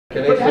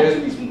Can but I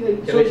actually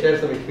speaking, can I share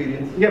some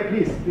experience? Yeah,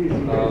 please.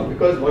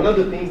 Because one of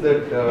the things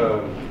that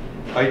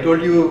I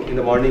told you in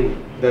the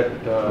morning that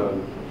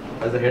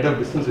as the head of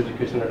business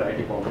education at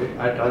IIT Bombay,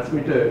 I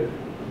transmitted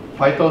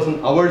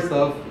 5,000 hours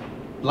of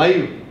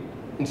live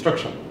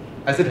instruction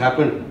as it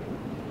happened.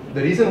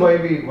 The reason why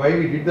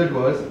we did that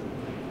was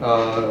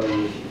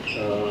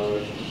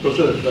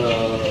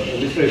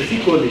Mr. C.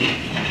 Kohli,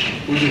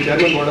 who is the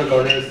chairman board of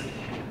governors,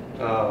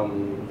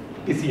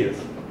 TCS,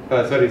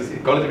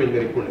 College of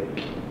Engineering Pune,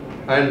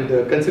 and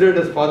considered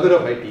as father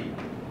of IT.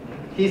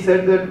 He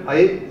said that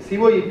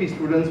COEP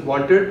students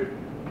wanted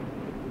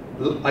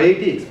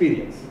IIT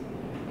experience.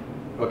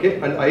 Okay,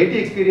 and IIT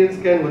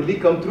experience can only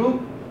come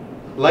through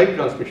live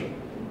transmission,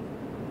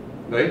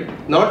 right?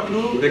 Not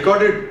through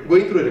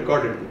going through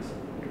recorded things.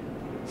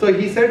 So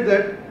he said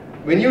that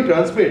when you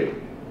transmit,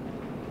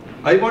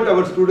 I want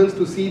our students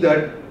to see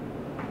that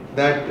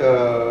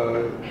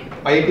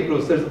IIT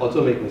professors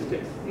also make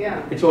mistakes.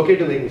 Yeah. It's okay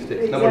to make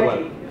mistakes, Exactly. number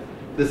one.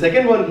 The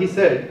second one, he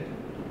said,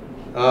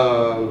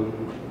 I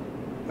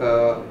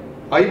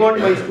want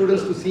my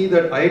students to see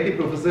that IIT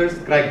professors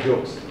crack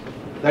jokes,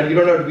 that you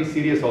don't have to be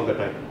serious all the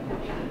time.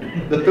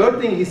 The third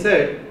thing he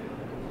said,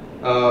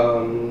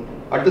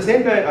 at the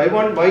same time, I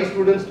want my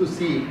students to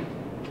see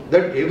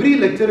that every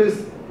lecture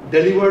is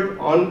delivered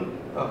on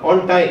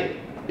time.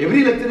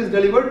 Every lecture is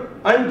delivered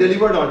and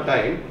delivered on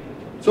time,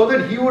 so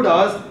that they would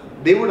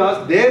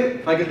ask their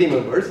faculty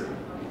members,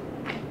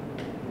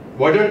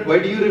 why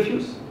do you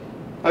refuse?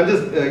 I'm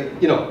just,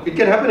 it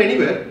can happen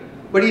anywhere.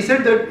 But he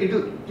said that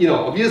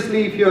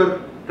obviously if you're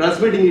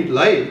transmitting it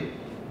live,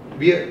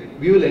 we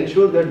will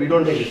ensure that we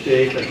don't make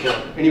mistakes and so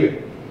on.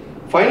 Anyway,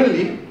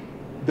 finally,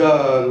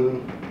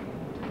 the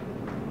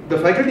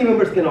faculty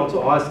members can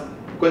also ask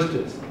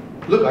questions.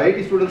 Look,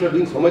 IIT students are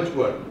doing so much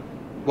work.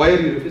 Why are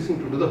you refusing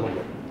to do the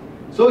homework?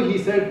 So he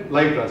said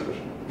live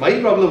transmission. My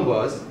problem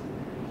was,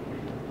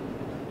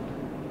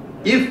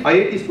 if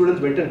IIT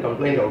students went and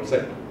complained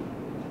outside,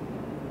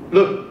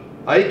 look,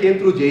 I came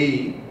through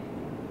JEE.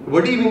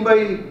 What do you mean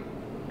by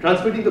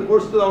transmitting the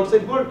course to the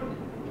outside world?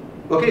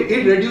 Okay,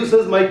 it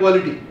reduces my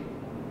quality.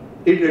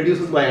 It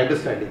reduces my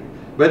understanding.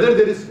 Whether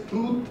there is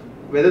truth,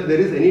 whether there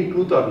is any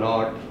truth or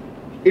not,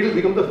 it will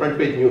become the front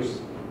page news.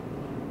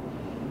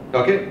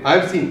 Okay, I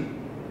have seen.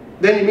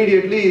 Then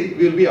immediately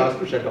we will be asked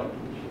to shut down.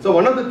 So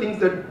one of the things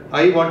that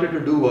I wanted to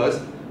do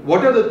was,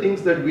 what are the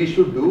things that we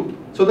should do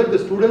so that the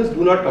students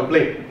do not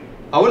complain?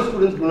 Our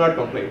students do not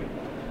complain.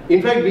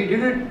 In fact, we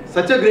did it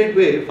such a great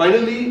way.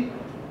 Finally,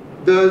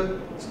 the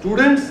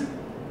students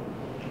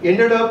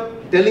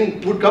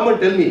would come and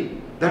tell me,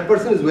 that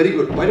person is very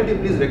good. Why don't you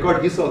please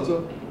record his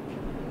also?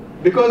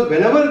 Because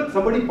whenever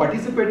somebody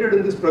participated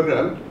in this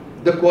program,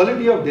 the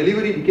quality of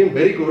delivery became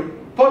very good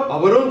for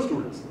our own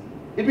students.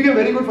 It became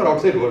very good for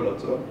outside world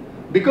also.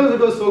 Because it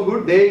was so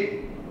good, they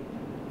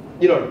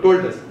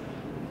told us.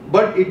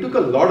 But it took a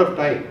lot of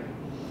time.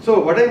 So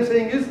what I'm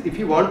saying is, if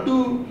you want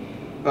to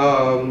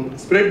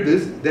spread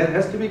this, there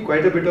has to be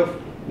quite a bit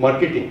of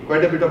marketing,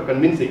 quite a bit of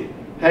convincing,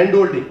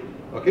 hand-holding.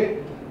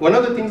 Okay. One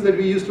of the things that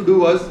we used to do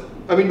was,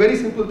 very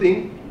simple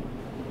thing.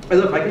 As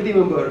a faculty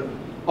member,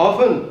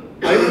 often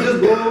I would just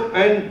go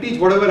and teach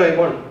whatever I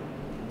want.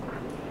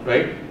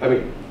 Right?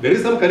 There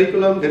is some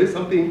curriculum, there is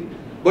something,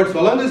 but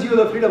so long as you have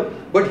the freedom.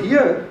 But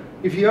here,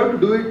 if you have to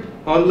do it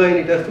online,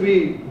 it has to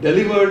be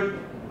delivered.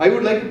 I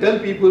would like to tell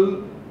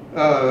people,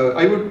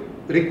 I would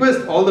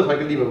request all the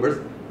faculty members,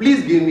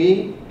 please give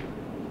me,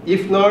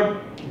 if not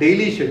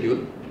daily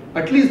schedule,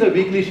 at least a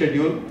weekly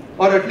schedule,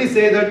 or at least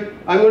say that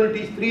I'm going to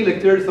teach 3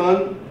 lectures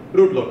on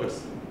root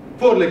locus,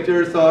 4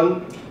 lectures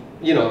on,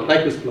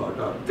 Nyquist plot,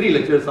 or 3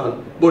 lectures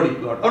on Bode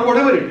plot, or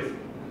whatever it is.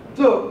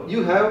 So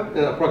you have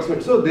an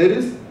approximate. So there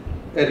is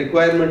a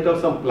requirement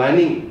of some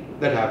planning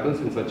that happens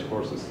in such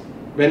courses,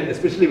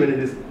 especially when it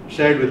is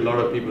shared with a lot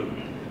of people.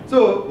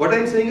 So what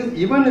I'm saying is,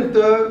 even if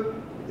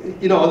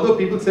although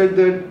people said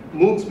that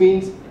MOOCs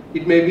means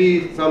it may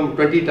be some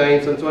 20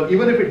 times and so on,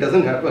 even if it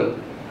doesn't happen,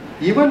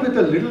 even with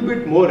a little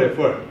bit more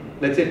effort,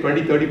 let's say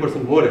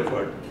 20-30% more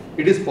effort,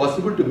 it is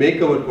possible to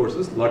make our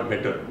courses a lot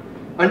better.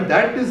 And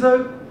that is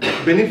a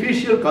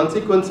beneficial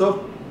consequence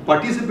of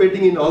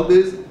participating in all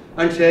this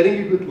and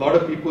sharing it with a lot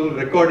of people,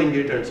 recording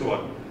it and so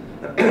on.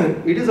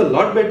 It is a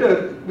lot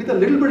better, with a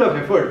little bit of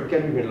effort, it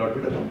can be made a lot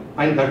better,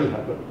 and that will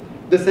happen.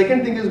 The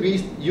second thing is,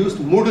 we used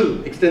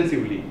Moodle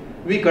extensively.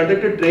 We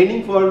conducted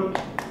training for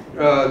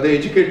the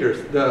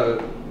educators,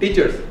 the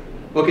teachers.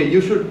 Okay, you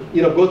should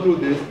go through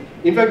this.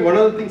 In fact, one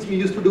of the things we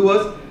used to do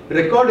was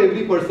record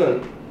every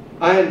person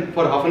and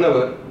for half an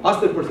hour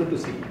ask that person to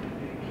see.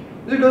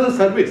 It was a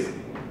service.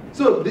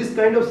 So this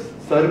kind of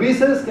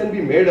services can be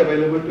made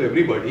available to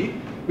everybody,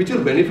 which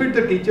will benefit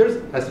the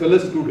teachers as well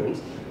as students.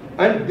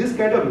 And this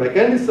kind of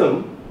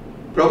mechanism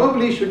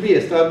probably should be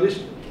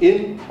established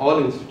in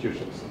all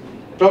institutions.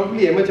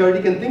 Probably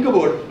MHRD can think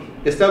about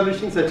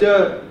establishing such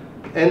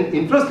an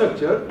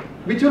infrastructure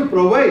which will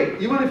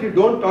provide, even if you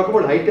don't talk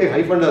about high-tech,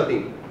 high-funda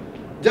thing,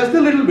 just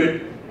a little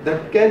bit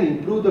that can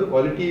improve the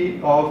quality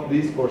of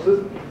these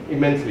courses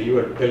immensely,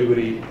 your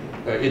delivery,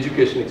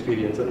 education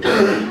experience. And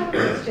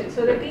question.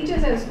 So the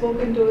teachers I've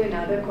spoken to in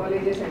other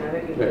colleges and other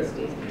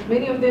universities,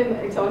 many of them,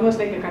 it's almost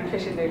like a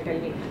confession. They'll tell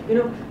me, you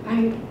know,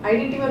 I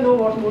didn't even know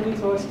what Moodles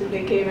was till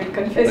they came and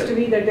confessed to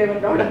me that they were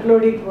not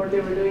uploading what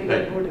they were doing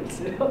in Moodles.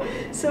 You know?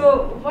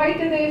 So why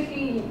do they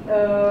feel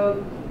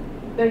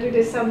that it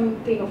is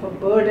something of a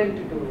burden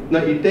to do it? Now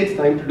it takes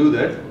time to do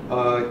that.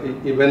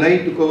 When I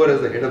took over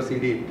as the head of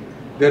CD,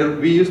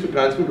 we used to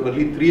transmit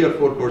only 3 or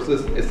 4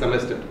 courses a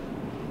semester.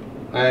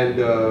 And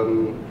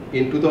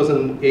in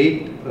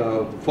 2008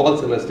 fall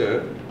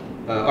semester,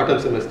 autumn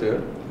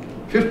semester,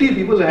 50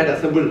 people had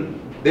assembled.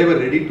 They were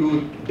ready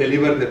to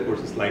deliver their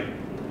courses live.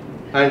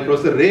 And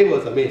Professor Ray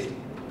was amazed.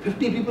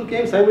 50 people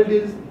came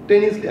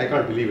simultaneously. I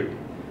can't believe it.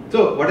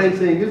 So what I'm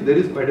saying is there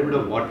is quite a bit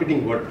of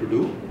marketing work to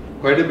do,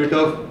 quite a bit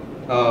of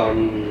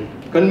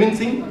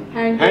convincing,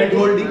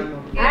 hand-holding,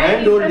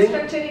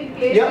 infrastructure in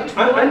place. Yeah,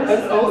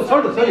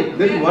 sorry.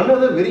 There is one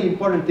other very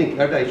important thing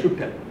that I should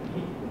tell.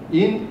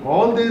 In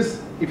all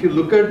this, if you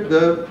look at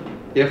the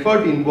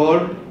effort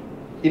involved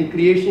in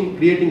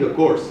creating a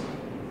course,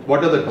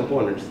 what are the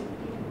components?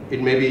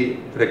 It may be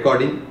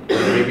recording, it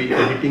may be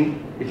editing,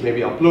 it may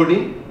be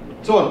uploading,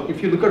 so on.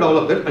 If you look at all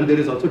of that, and there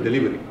is also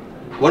delivery.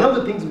 One of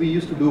the things we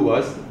used to do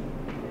was,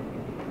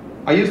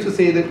 I used to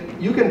say that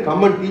you can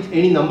come and teach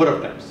any number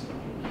of times.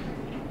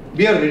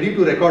 We are ready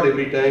to record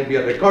every time, we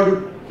are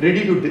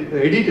ready to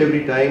edit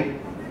every time.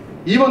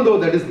 Even though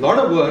that is a lot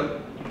of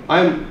work,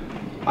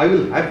 I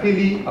will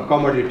happily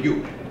accommodate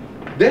you.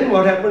 Then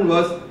what happened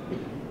was,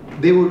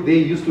 they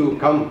used to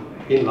come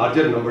in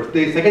larger numbers.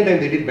 Second time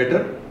they did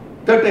better,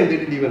 third time they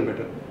did even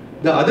better.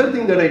 The other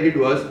thing that I did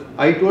was,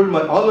 I told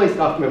all my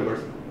staff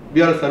members,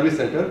 we are a service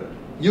center,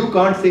 you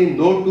can't say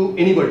no to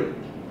anybody.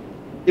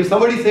 If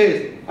somebody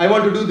says, I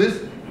want to do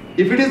this,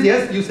 if it is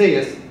yes, you say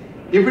yes.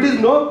 If it is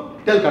no,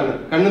 tell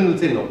Kannan. Kannan will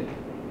say no.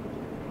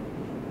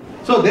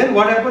 So then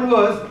what happened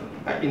was,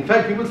 in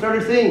fact people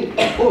started saying,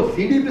 oh,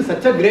 CDP is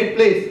such a great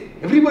place,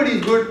 everybody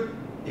is good,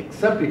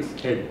 except its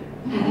head.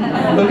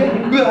 Okay?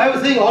 Because I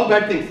was saying all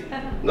bad things.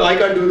 No, I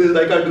can't do this,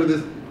 I can't do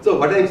this. So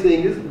what I'm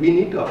saying is, we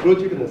need to approach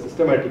it in a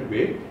systematic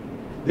way.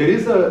 There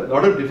is a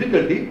lot of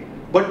difficulty,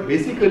 but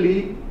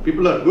basically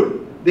people are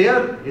good, they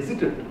are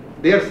hesitant,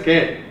 they are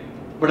scared.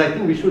 But I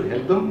think we should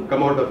help them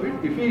come out of it.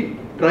 If we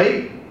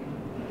try,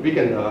 we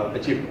can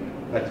achieve it.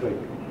 That's why.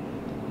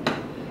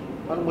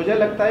 और मुझे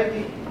लगता है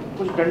कि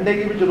कुछ डंडे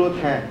की भी जरूरत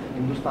है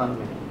हिंदुस्तान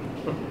में.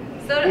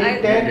 Sir,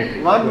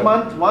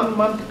 1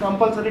 month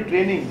compulsory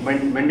training,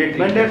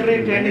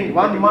 mandatory training,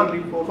 1 month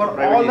for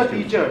all the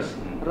teachers,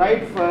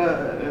 right?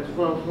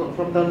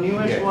 From the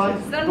newest one,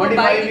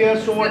 25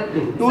 years old,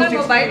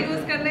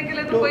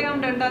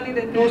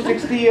 to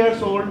 60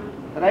 years old,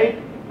 right?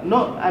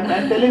 No,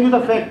 I'm telling you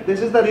the fact.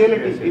 This is the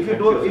reality. If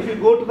you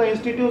go to the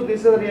institutes,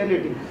 this is the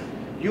reality.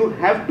 You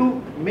have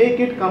to make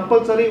it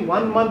compulsory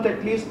 1 month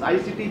at least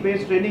ICT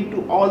based training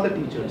to all the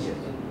teachers.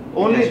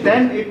 Only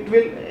then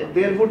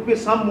there would be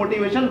some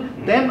motivation.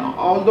 Then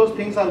all those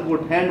things are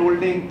good, hand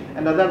holding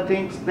and other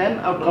things. Then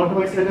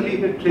automatically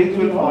things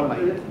will fall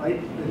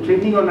like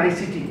training on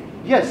ICT.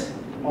 Yes,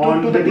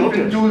 on to the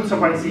different tools of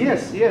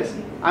ICT. Yes.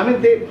 I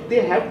mean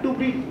they have to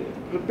be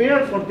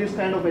prepared for this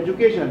kind of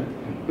education,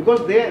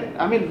 because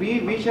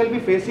we shall be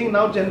facing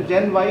now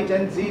Gen Y,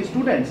 Gen Z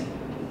students.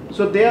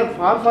 So they are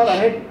far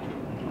ahead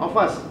of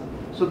us.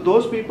 So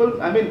those people,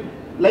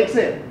 like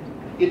say,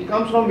 it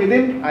comes from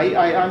within.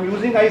 I am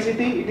using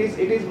ICT.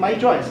 It is my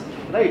choice,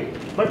 right?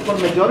 But for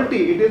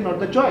majority, it is not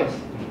the choice.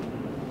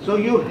 So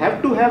you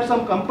have to have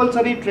some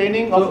compulsory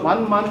training of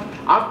 1 month.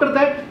 After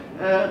that,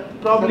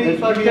 probably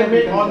we can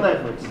make all the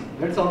efforts.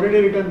 That's already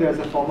written there as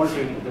a formal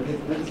training.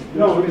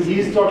 No, he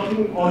is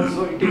talking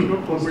also. It is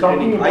not formal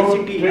training.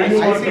 ICT.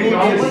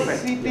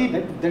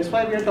 That's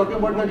why we are talking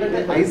about the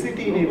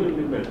ICT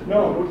enabled. No,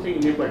 I would say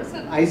enabled.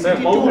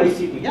 ICT tools.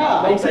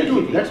 Yeah, ICT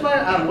tools. That's why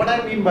what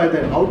I mean by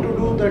that. How to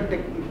do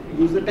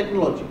use the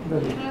technology.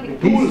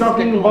 He's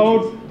talking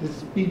about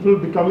this people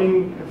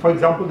becoming, for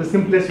example, the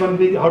simplest one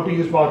being how to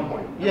use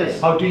PowerPoint.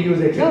 Yes. How to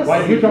use Excel. Yes.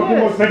 While you're talking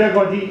about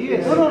pedagogy.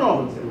 Yes.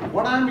 No.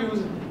 What I'm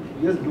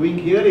doing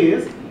here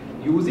is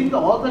using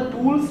all the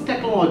tools,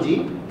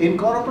 technology,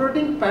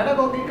 incorporating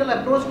pedagogical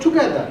approach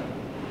together.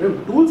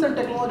 Tools and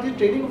technology,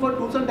 training for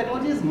tools and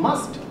technology is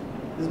must.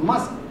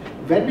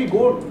 When we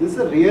go, this is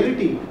a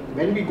reality.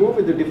 When we go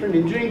with the different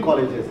engineering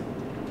colleges,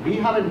 we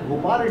have in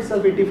Bhopal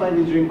itself 85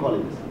 engineering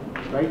colleges,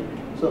 right?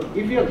 So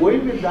if we are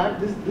going with that,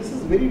 this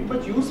is very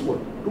much useful.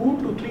 2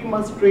 to 3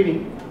 months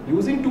training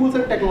using tools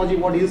and technology.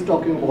 What he is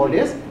talking about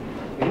is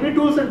every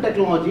tools and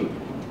technology,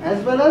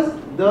 as well as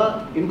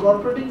the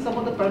incorporating some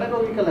of the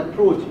pedagogical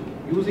approach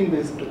using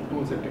these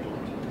tools and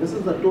technology. This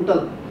is the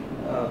total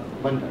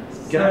bundle.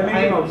 Can I make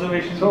an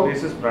observation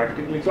basis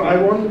practically? So I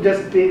want to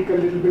just take a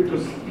little bit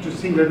to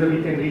see whether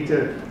we can reach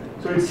a.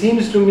 So it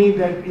seems to me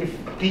that if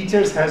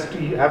teachers have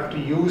to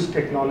use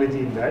technology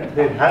in that,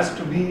 there has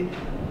to be.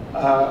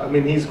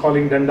 He's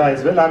calling Danda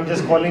as well. I'm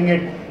just calling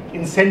it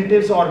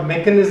incentives or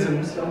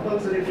mechanisms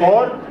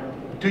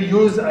to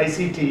use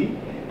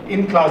ICT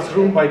in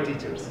classroom by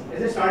teachers.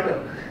 As a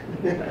starter.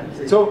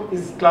 So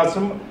is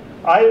classroom,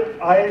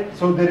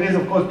 so there is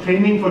of course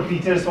training for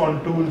teachers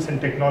on tools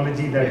and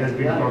technology that has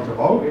been talked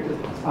about,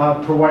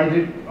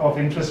 provided of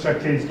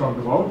infrastructure is talked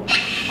about.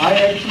 I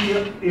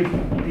actually, if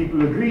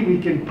people agree, we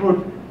can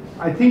put,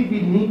 I think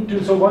we need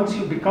to, so once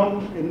you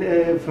become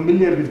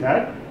familiar with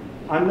that,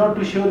 I'm not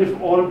too sure if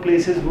all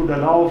places would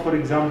allow, for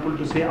example,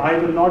 to say, I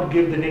will not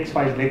give the next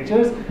 5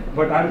 lectures,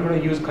 but I'm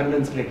going to use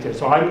condensed lectures.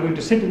 So I'm going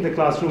to sit in the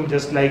classroom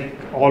just like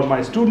all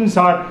my students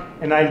are,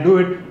 and I'll do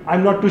it.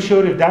 I'm not too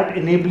sure if that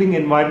enabling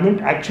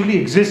environment actually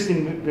exists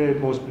in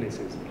most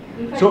places.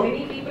 In fact, So,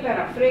 many people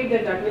are afraid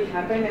that that will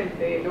happen and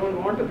they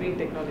don't want to bring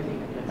technology.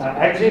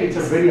 actually, it's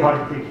a very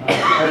hard thing.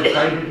 I've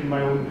tried it in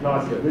my own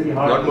class. It's very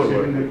hard to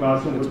sit in the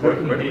classroom.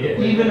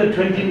 Even a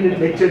 20-minute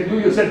lecture, you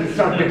yourself will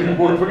start getting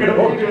bored, forget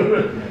about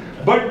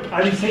it. But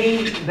I'm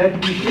saying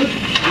that we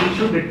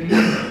should at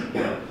least,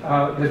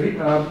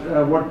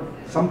 what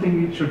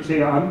something we should say,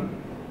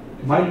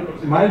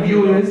 my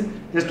view is,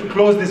 just to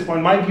close this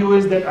point, my view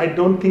is that I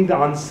don't think the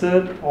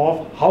answer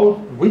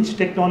of which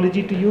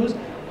technology to use,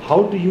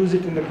 how to use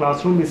it in the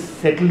classroom is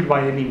settled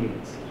by any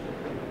means.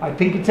 I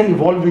think it's an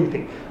evolving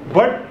thing.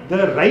 But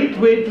the right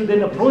way to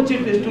then approach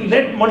it is to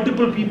let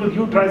multiple people,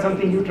 you try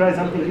something, you try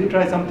something, you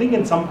try something,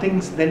 and some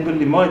things then will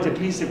emerge, at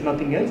least if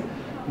nothing else.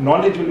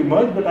 Knowledge will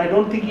emerge, but I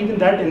don't think even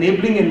that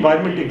enabling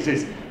environment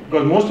exists,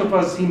 because most of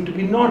us seem to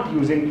be not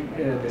using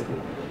this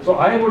thing. So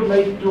I would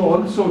like to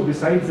also,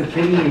 besides the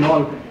training and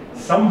all,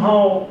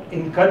 somehow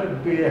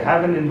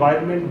have an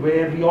environment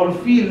where we all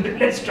feel that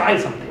let's try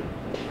something.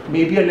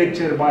 Maybe a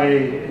lecture by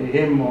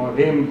him or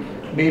him,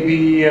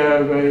 maybe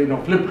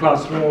flipped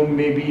classroom,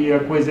 maybe a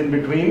quiz in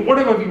between,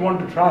 whatever we want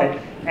to try,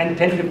 and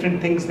 10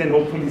 different things, then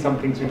hopefully some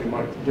things will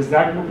emerge. Does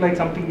that look like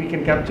something we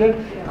can capture?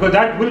 Because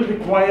that will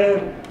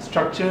require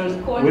structures,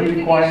 will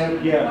require,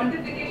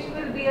 Quantification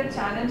will be a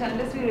challenge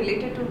unless we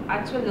relate it to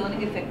actual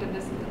learning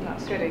effectiveness in the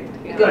class. Correct.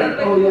 Yeah. Right.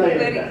 Oh,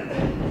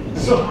 yeah.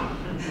 So,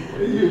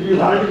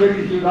 you'll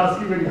ask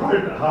me very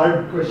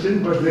hard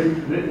question, but very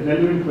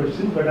relevant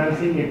question, but I'm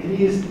saying at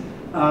least,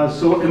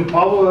 so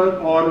empower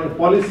or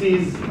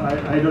policies,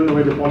 I don't know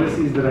whether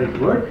policy is the right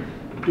word,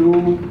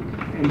 to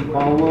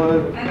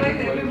empower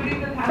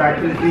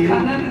faculty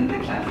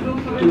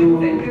to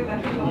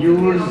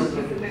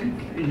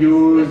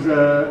use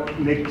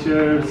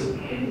lectures.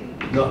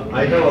 No,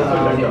 I have also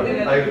done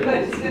that.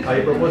 I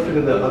proposed it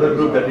in the other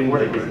group that didn't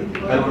like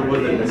it. I'll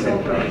propose it next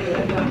time.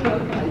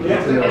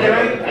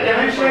 Can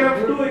I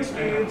share 2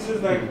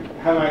 experiences that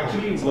have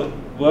actually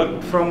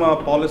worked from a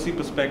policy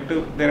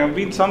perspective? There have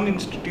been some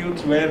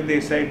institutes where they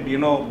said,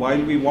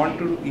 while we want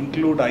to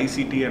include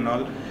ICT and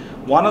all,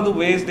 one of the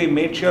ways they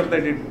made sure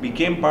that it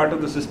became part of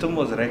the system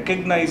was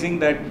recognizing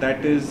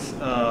that is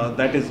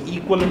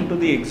equivalent to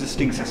the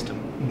existing system.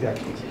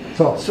 Exactly.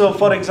 So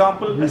for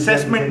example,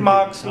 assessment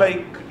marks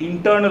like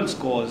internal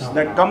scores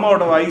that come out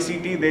of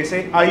ICT, they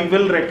say, I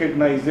will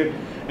recognize it,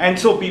 and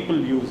so people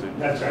use it.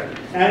 That's right.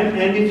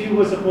 And if you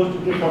were supposed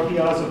to give 40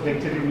 hours of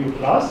lecture in your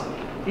class,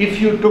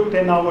 if you took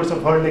 10 hours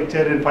of her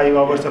lecture and 5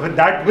 hours of it,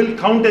 that will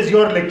count as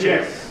your lecture.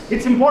 Yes.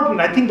 It's important.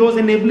 I think those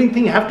enabling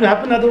things have to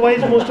happen,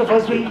 otherwise most of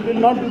us will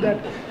not do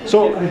that.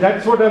 So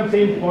that's what I'm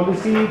saying,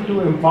 policy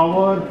to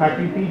empower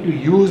faculty to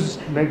use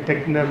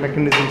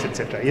mechanisms,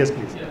 etc. Yes,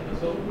 please. Yeah,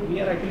 so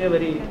we are actually a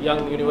very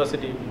young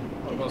university.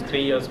 Almost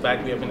 3 years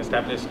back we have been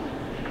established.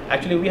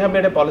 Actually we have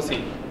made a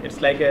policy.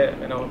 It's like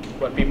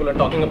what people are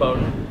talking about.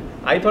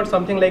 I thought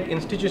something like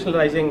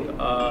institutionalizing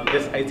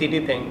this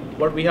ICT thing.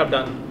 What we have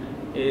done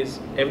is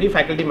every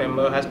faculty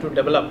member has to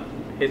develop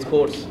his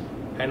course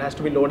and has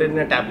to be loaded in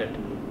a tablet,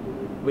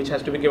 which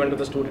has to be given to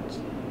the students.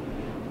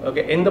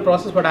 Okay, in the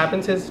process what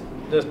happens is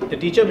the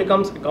teacher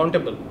becomes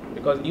accountable,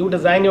 because you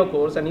design your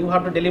course and you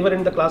have to deliver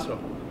in the classroom.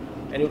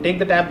 And you take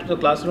the tab to the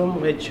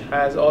classroom, which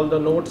has all the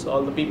notes,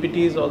 all the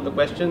PPTs, all the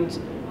questions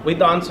with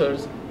the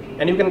answers,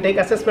 and you can take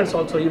assessments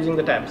also using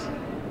the tabs.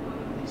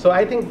 So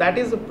I think that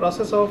is the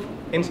process of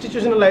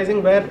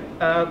institutionalizing, where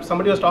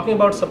somebody was talking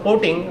about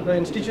supporting. The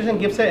institution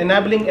gives an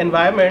enabling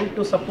environment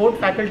to support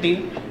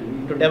faculty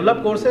to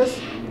develop courses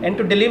and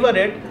to deliver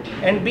it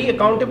and be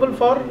accountable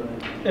for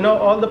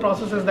all the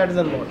processes that is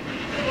involved.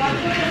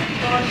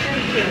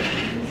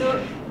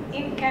 So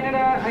in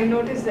Canada, I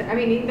noticed that,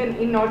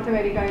 in North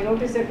America, I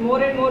noticed that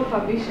more and more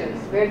publishers,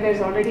 where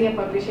there's already a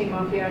publishing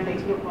mafia,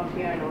 textbook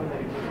mafia and all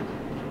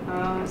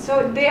that.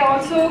 So they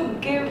also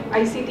give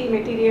ICT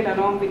material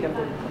along with the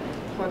book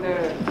for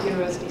the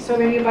university. So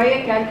when you buy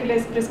a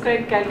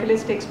prescribed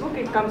calculus textbook,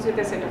 it comes with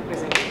a set of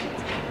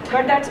presentations.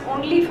 But that's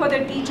only for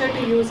the teacher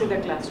to use in the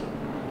classroom.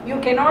 You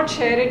cannot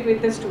share it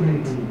with the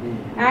students.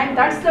 And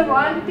that's the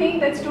one thing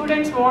that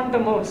students want the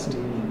most.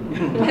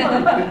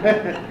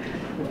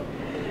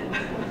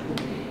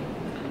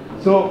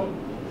 So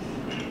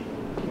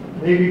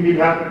maybe we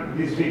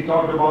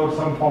talked about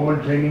some formal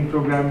training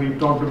program. We've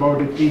talked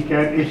about if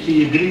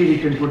we agree, we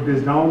can put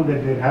this down,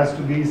 that there has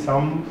to be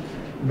some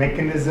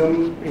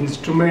mechanism,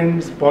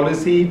 instruments,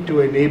 policy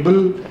to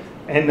enable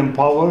and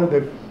empower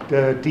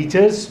the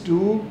teachers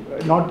to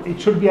it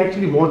should be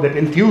actually more that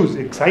enthuse,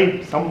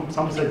 excite, some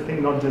such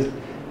thing, not just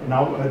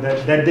now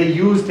that they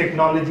use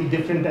technology,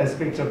 different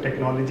aspects of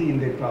technology in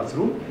their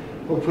classroom.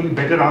 Hopefully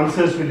better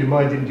answers will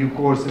emerge in due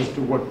course as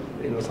to what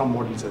some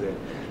models are there.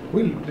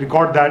 We'll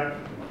record that.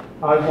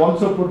 I've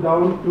also put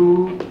down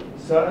to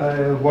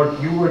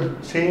what you were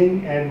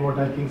saying and what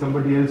I think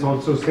somebody else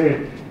also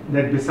said,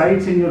 that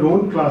besides in your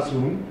own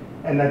classroom,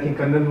 and I think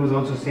Kannan was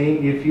also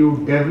saying, if you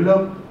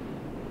develop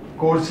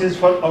courses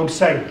for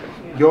outside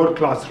your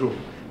classroom,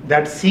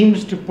 that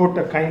seems to put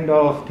a kind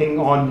of thing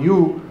on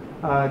you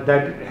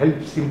that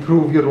helps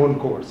improve your own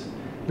course,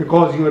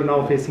 because you are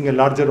now facing a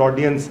larger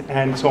audience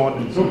and so on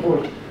and so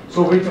forth.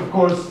 So which of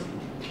course,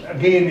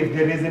 again, if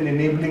there is an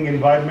enabling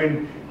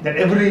environment that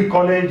every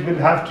college will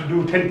have to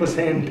do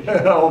 10%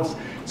 of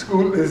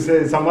school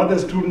is some other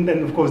student,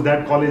 and of course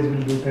that college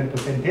will do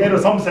 10% here or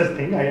some such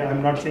thing.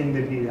 I'm not saying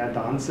that we have the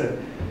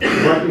answer,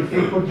 but if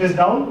you put this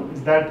down,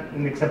 is that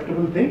an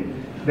acceptable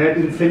thing? That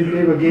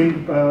incentive,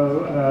 again,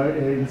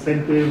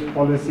 incentive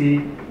policy,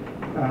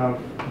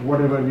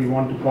 whatever we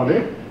want to call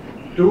it,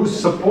 to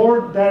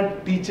support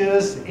that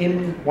teachers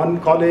in one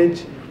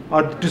college,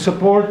 or to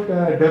support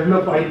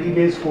develop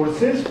IT-based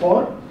courses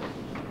for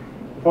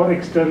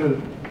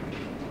external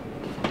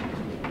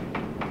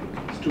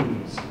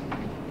students.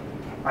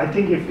 I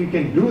think if we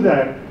can do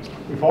that,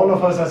 if all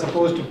of us are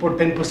supposed to put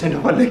 10%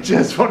 of our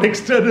lectures for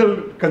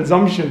external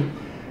consumption,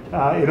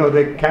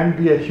 there can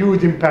be a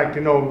huge impact,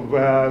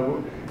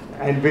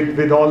 and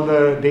with all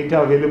the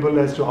data available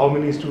as to how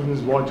many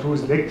students watch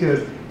whose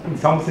lectures, in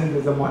some sense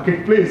there's a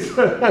marketplace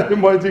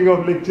emerging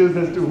of lectures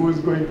as to who's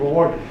going for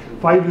what.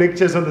 5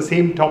 lectures on the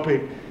same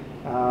topic,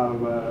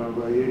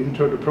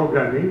 intro to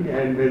programming,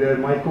 and whether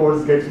my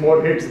course gets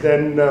more hits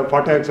than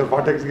Pathak's, or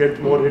Pathak's gets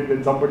more hits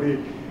than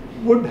somebody,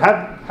 would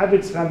have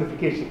its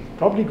ramifications.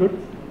 Probably good.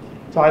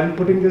 So I'm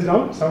putting this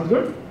down. Sounds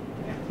good?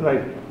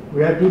 Right.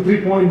 We have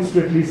 2-3 points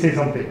to at least say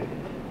something.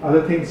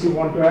 Other things you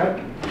want to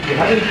add? We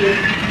haven't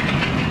yet.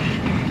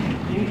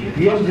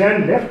 We have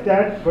then left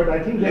that, but I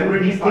think there were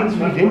these things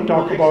we didn't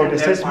talk about: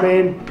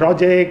 assessment,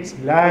 projects,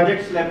 lab.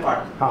 Projects, lab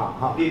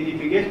part. The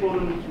biggest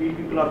problem which we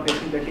people are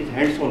facing, that is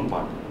hands-on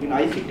part. In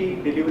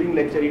ICT, delivering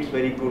lecture, it's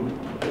very good.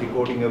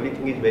 Recording,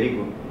 everything is very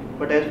good.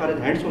 But as far as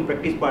hands-on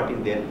practice part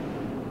is there,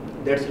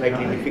 that's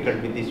slightly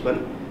difficult with this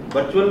one.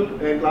 Virtual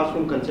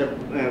classroom concept,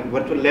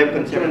 virtual lab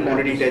concept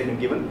already has been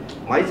given.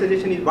 My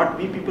suggestion is what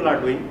we people are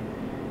doing.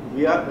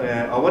 We are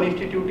our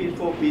institute is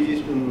for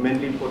PGs,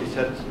 mainly for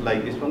research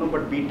like this one,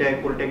 but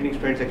BTech, Polytechnic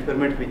students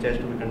experiments which has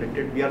to be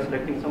conducted. We are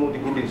selecting some of the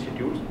good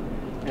institutes,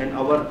 and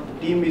our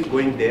team is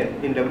going there.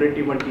 In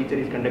laboratory, one teacher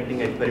is conducting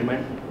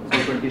experiment.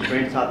 Some 20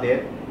 students are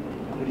there.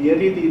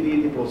 Really,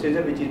 the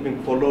procedure which is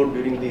being followed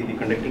during the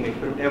conducting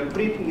experiment,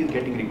 everything is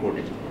getting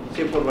recorded.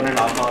 Say for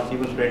 1.5 hours,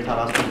 even students are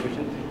asking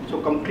questions. So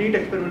complete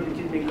experiment which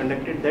is being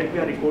conducted, that we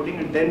are recording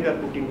and then we are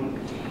putting on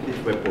this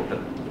web portal.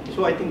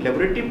 So I think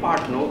laboratory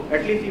part, no,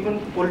 at least even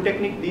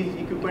Polytechnic, these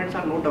equipments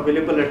are not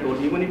available at all.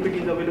 Even if it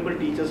is available,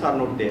 teachers are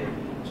not there.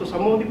 So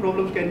some of the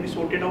problems can be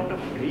sorted out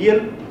of real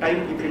time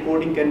if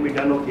recording can be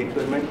done of the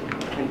experiment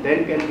and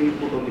then can be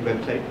put on the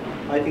website.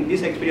 I think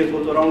this experience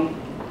was around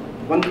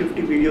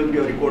 150 videos we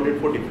have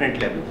recorded for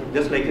different labs,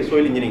 just like a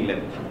soil engineering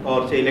lab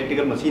or say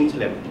electrical machines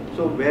lab.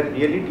 So where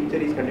really teacher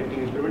is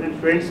conducting experiment and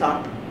friends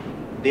are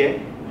there,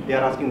 they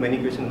are asking many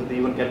questions,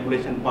 even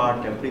calculation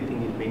part,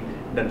 everything is being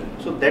done.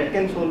 So that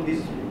can solve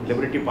this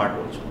laboratory part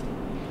also.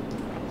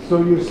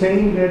 So you're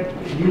saying that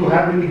you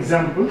have an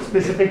example,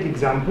 specific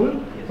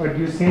example, but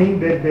you're saying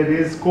that there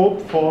is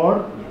scope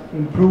for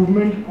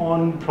improvement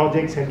on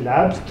projects and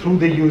labs through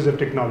the use of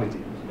technology.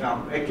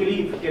 Yeah,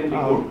 actually it can be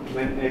good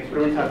when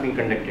experiments are being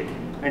conducted.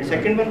 And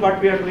second one,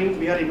 what we are doing,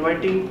 we are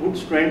inviting good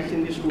students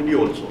in the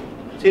studio also.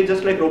 Say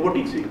just like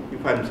robotics,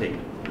 if I am saying.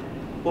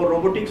 For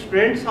robotics,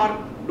 students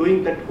are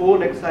doing that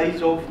whole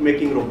exercise of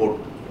making robot.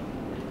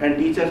 And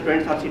teachers,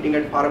 students are sitting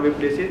at faraway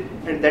places,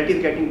 and that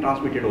is getting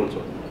transmitted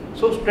also.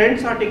 So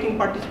students are taking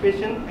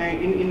participation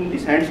in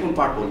this hands-on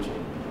part also.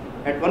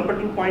 At one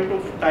particular point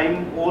of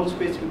time, all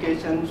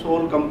specifications,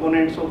 all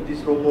components of these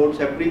robots,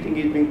 everything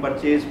is being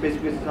purchased,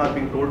 specifications are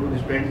being told to the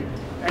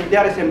students, and they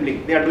are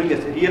assembling. They are doing a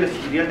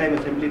real-time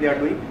assembly they are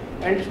doing,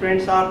 and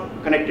students are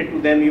connected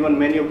to them, even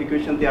many of the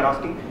questions they are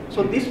asking.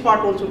 So this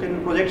part also can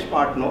be projects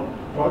part, no?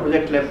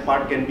 Project lab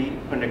part can be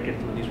conducted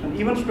through this one.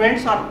 Even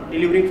students are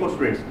delivering for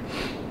students.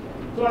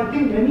 So I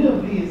think many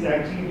of these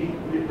actually,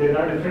 there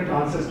are different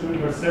answers to it,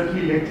 but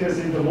certainly lectures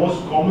is the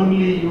most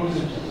commonly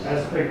used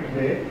aspect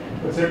there.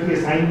 But certainly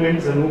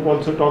assignments, Anup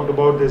also talked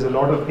about, there's a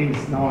lot of things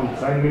now on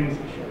assignments.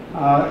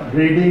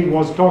 Grading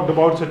was talked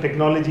about, so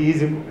technology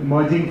is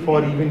emerging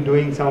for even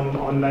doing some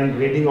online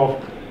grading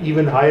of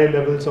even higher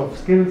levels of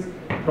skills.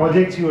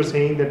 Projects, you were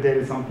saying that there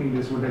is something,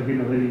 this would have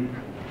been a very,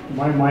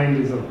 my mind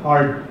is a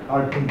hard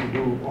thing to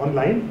do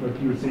online,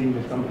 but you're saying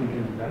that something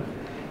can be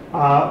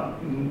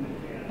done.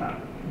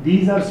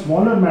 These are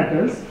smaller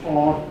matters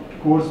of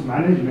course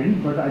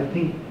management, but I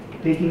think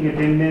taking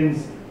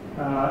attendance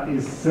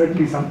is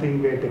certainly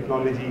something where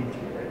technology,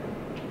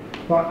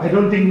 but I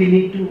don't think we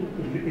need to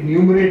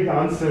enumerate the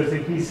answers.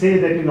 If we say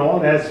that in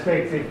all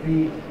aspects, if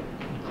we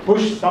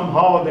push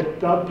somehow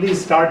that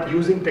please start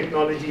using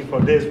technology for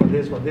this, for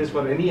this, for this,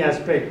 for any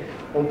aspect,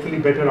 hopefully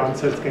better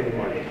answers can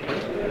emerge.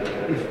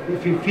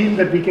 If we feel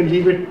that we can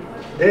leave it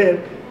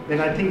there, then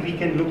I think we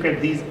can look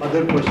at these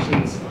other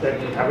questions that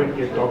we haven't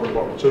yet talked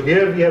about. So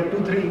here we have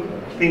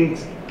 2-3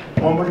 things: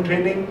 formal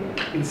training,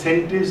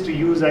 incentives to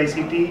use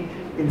ICT,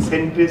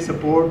 incentive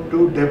support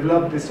to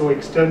develop this. So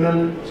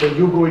external, so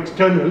you go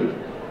external.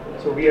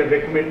 So we are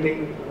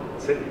recommending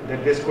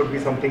that this could be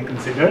something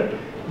considered.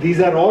 These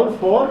are all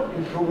for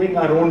improving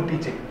our own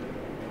teaching,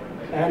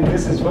 and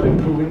this is for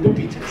improving the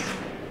teachers.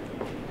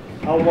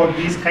 How about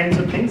these kinds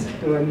of things?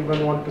 Do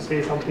anyone want to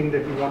say something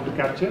that we want to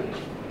capture?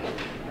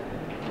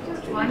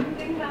 Just one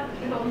thing that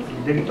it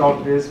also We didn't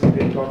talk this, we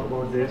didn't talk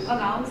about this.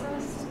 allows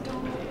us to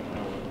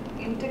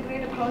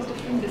integrate across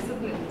different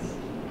disciplines,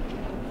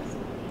 so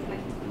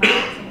like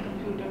maths and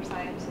computer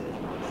sciences.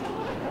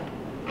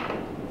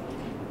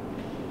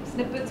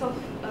 Snippets of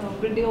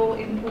video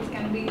inputs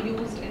can be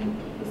used in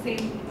the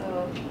same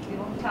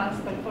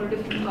task, but for a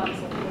different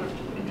concept, or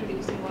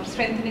introducing or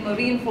strengthening or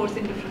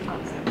reinforcing different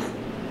concepts.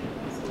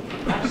 So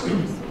that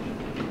could be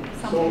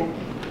something.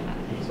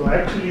 So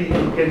actually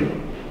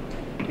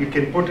you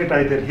can put it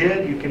either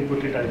here, you can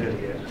put it either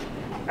here.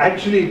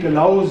 Actually it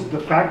allows the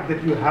fact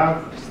that you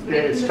have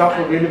stuff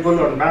available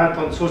on math,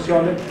 on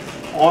sociology,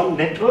 on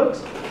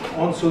networks,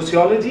 on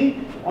sociology,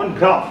 on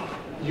graph.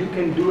 You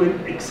can do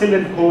an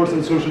excellent course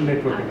in social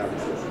network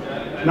analysis.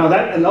 Now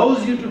that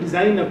allows you to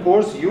design a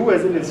course, you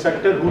as an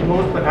instructor who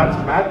knows perhaps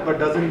math but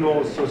doesn't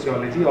know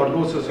sociology, or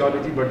knows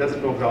sociology but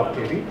doesn't know graph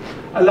theory,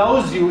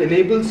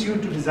 enables you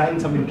to design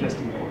some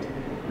interesting course.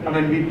 I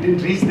mean, we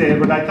didn't reach there,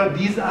 but I thought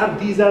these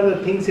are the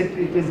things it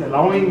is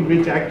allowing,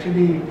 which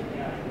actually,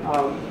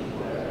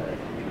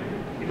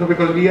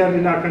 because we are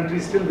in our country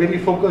still very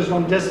focused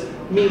on just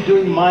me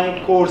doing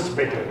my course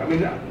better. I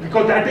mean,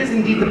 because that is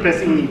indeed the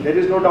pressing need. There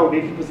is no doubt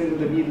 80% of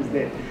the need is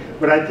there.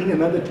 But I think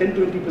another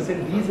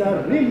 10-20%, these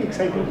are really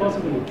exciting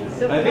possibilities.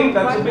 So I think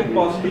that's a big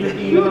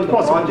possibility even on the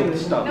project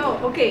stuff. No,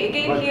 okay,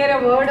 again here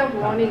a word of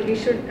warning, we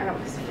should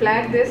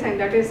flag this, and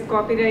that is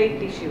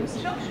copyright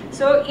issues.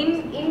 So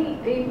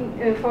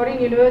in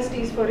foreign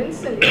universities, for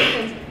instance,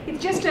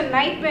 it's just a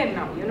nightmare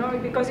now,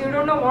 because you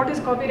don't know what is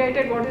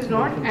copyrighted, what is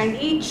not, and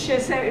each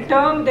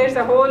term there's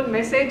a whole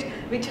message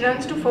which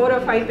runs to 4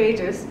 or 5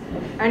 pages,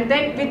 and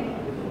then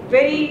with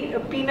very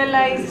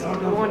penalized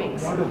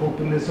warnings. A lot of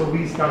openness, so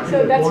we started.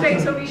 So that's right.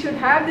 So we should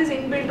have this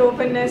inbuilt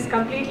openness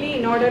completely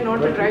in order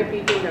not to drive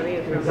people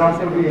away from. For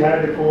example, we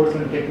had a course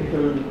on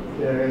technical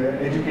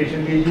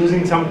education. We're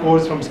using some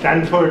course from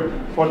Stanford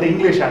for the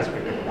English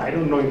aspect. I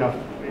don't know enough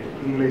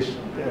English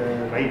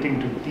writing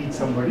to teach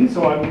somebody,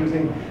 so I'm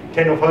using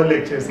 10 of her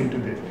lectures into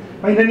this.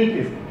 But in any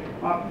case,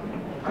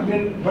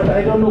 but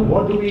I don't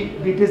know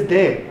it is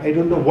there. I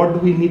don't know what do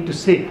we need to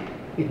say.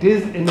 It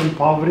is an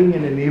empowering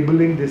and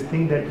enabling this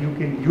thing that you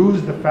can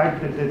use the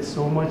fact that there's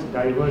so much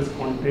diverse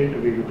content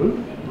available,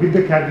 with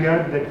the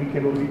caveat that we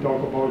can only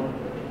talk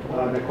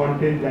about the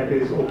content that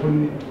is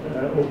openly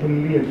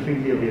and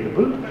freely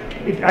available.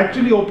 It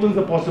actually opens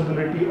the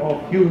possibility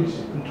of huge,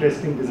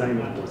 interesting design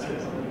of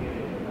courses.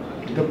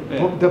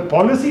 The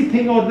policy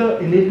thing or the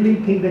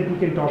enabling thing that we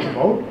can talk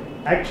about,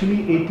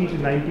 actually 80 to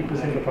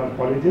 90% of our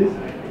colleges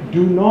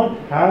do not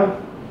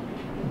have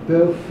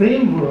the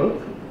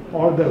framework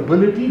or the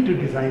ability to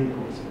design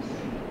courses.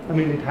 I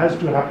mean, it has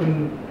to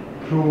happen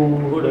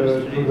through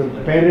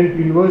the parent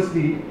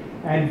university,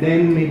 and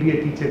then maybe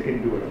a teacher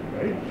can do it,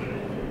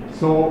 right?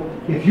 So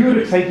if you're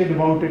excited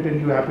about it and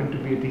you happen to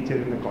be a teacher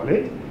in the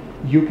college,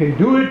 you can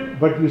do it,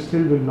 but you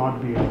still will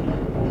not be able to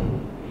do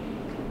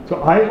it.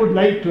 So I would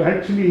like to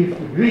actually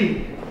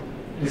agree,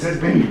 this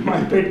has been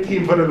my pet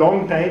theme for a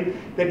long time,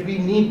 that we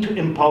need to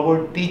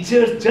empower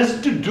teachers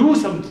just to do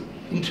some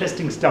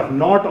interesting stuff,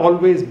 not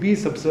always be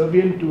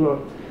subservient to a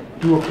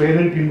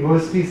parent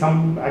university,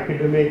 some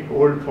academic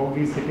old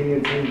fogey sitting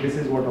and saying this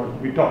is what ought to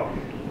be taught.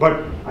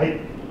 But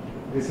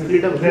this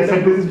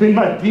has been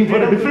my theme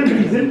for a different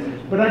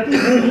reason, but I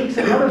think it makes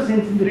a lot of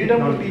sense in the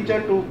freedom of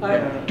teacher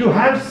to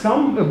have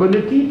some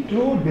ability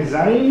to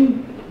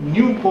design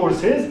new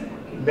courses,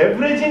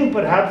 leveraging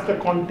perhaps the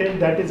content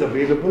that is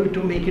available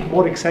to make it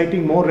more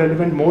exciting, more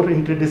relevant, more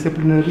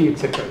interdisciplinary,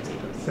 etc.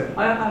 etc.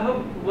 I have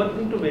one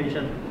thing to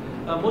mention.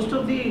 Most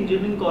of the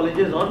engineering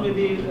colleges or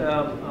maybe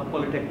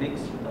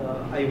polytechnics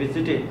I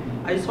visited,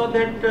 I saw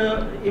that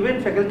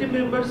even faculty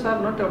members are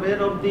not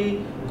aware of the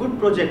good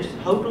projects,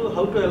 how to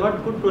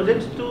allot good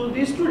projects to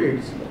the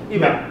students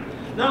even. Yeah.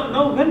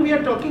 Now when we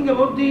are talking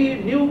about the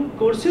new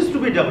courses to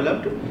be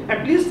developed,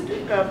 at least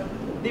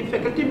the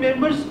faculty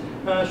members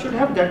should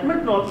have that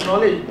much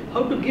knowledge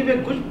how to give a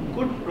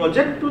good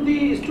project to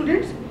the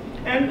students,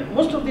 and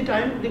most of the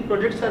time the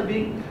projects are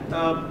being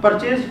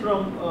purchased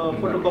from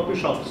photocopy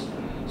shops.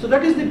 So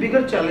that is the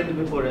bigger challenge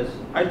before us.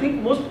 I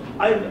think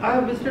I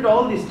have visited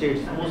all these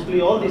states,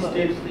 mostly all these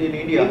states in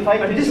India. If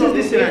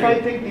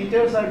I think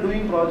teachers are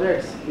doing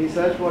projects,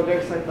 research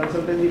projects and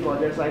consultancy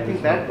projects, I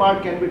think that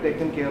part can be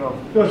taken care of.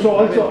 So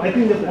also I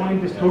think the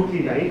point is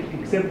totally right,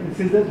 except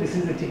this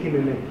is a chicken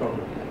and egg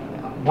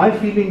problem. My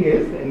feeling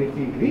is, and if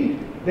we agree,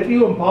 that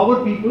you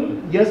empower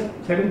people. Yes,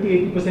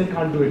 70-80%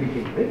 can't do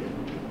anything, right?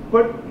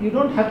 But you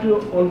don't have to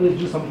always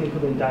do something for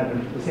the entire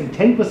 100%.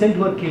 10%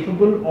 who are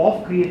capable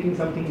of creating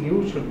something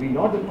new, should we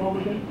not empower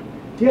them?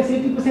 Yes,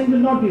 80% will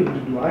not be able to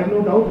do. I have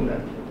no doubt in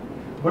that.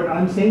 But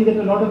I'm saying that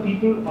a lot of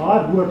people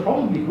are, who are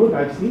probably good.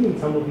 I've seen in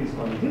some of these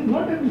colleges,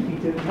 not every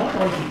teacher, not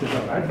all teachers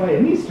are bad by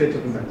any stretch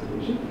of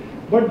imagination,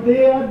 but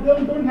they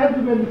don't have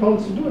the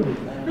wherewithals to do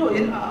everything. No,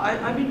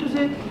 I mean to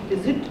say,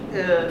 is it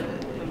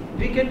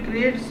we can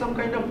create some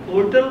kind of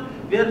portal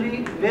where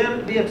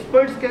the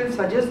experts can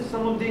suggest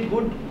some of the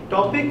good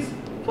topics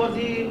for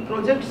the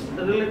projects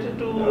related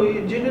to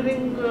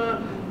engineering.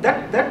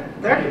 That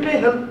may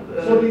help.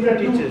 So these are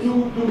teachers.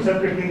 two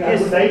separate things.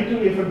 Yes. I would like to,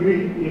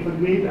 if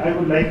agreed, I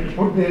would like to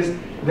put this,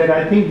 that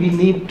I think we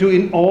need to,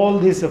 in all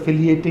this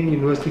affiliating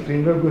university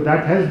framework, because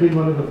that has been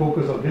one of the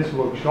focus of this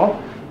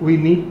workshop, we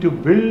need to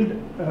build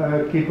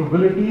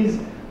capabilities.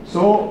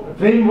 So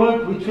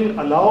framework which will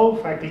allow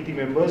faculty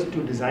members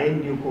to design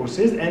new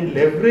courses and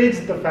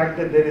leverage the fact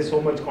that there is so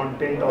much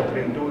content,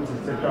 authoring tools,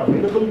 etc.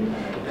 available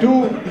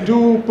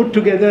to put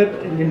together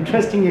an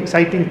interesting,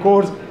 exciting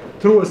course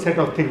through a set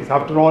of things.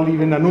 After all,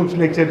 even Anoop's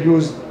lecture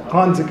used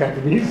Khan's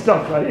Academy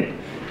stuff, right?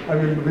 I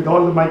mean, with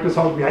all the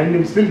Microsoft behind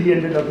him, still he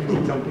ended up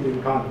using something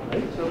in Khan,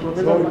 right? So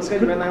Professor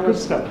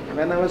Pankaj,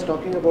 when I was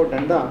talking about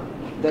Danda,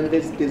 then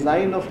this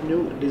design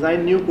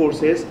new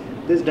courses,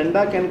 this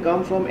Danda can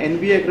come from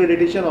NBA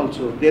accreditation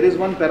also. There is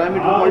one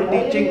parameter called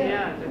teaching.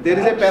 There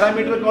is a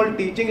parameter called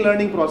teaching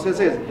learning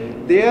processes.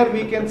 There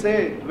we can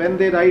say, when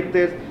they write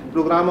their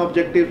program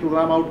objectives,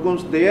 program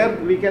outcomes, there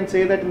we can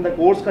say that in the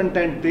course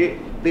content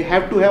they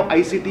have to have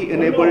ICT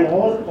enabled.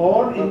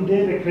 Or in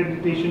their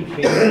accreditation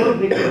framework,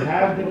 they can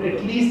have that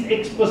at least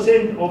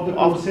X% of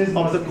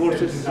the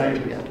courses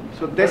Yeah.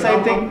 So this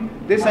I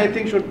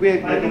think should be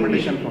a recommendation. I think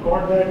we should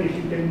record that if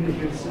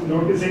it's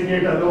noticing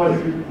it. Otherwise,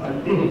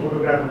 I'll take a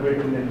photograph of it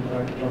and then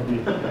probably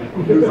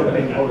do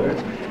something about it.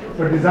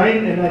 So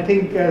design, and I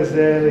think as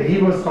he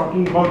was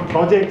talking about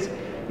projects,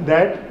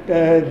 that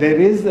there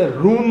is a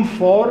room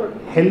for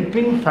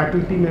helping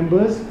faculty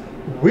members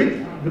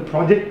with the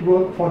project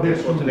work for their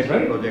students,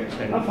 right?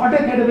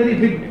 Fatak had a very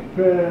big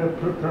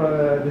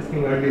this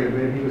thing earlier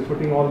where he was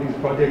putting all these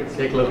projects.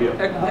 Actually,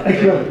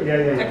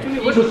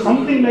 so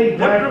something like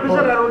that. What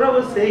Professor Arora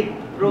was saying,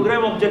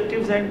 program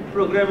objectives and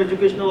program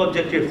educational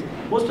objectives.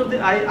 Most of the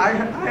I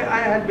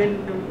had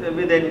been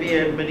with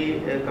NBA and many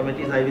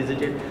committees I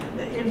visited.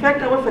 In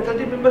fact, our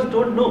faculty members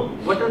don't know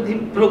what are the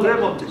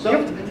program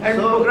objectives and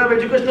program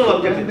educational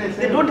objectives.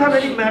 They don't have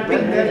any mapping.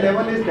 When their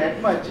level is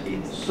that much,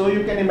 so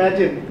you can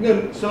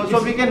imagine.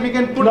 So we can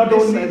put not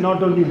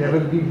only level.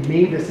 We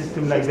made a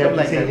system like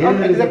that.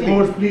 Exactly.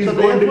 Course, please so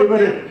go and deliver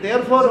it.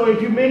 Therefore, so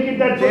if you make it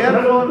that,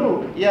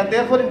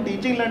 therefore in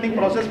teaching learning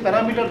process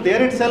parameter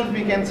there itself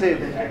we can say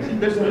that. Actually,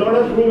 there's a lot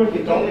of room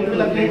in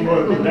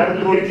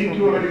that will get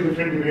into a very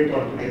different debate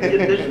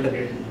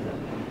altogether.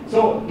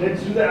 So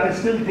let's do that. I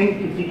still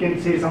think if we can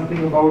say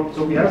something about,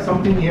 so we have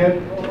something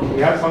here,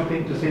 we have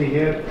something to say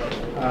here.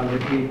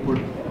 Let me put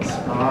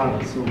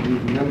star so we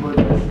remember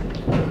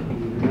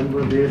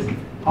this.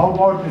 How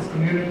about this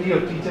community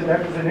of teachers?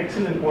 That was an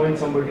excellent point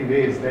somebody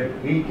raised, that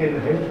we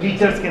can help,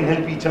 teachers can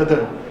help each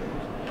other.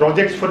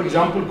 Projects, for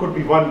example, could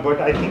be one,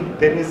 but I think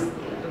there is,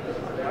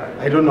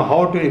 I don't know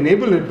how to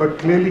enable it, but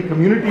clearly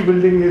community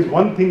building is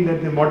one thing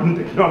that the modern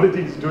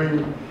technology is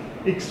doing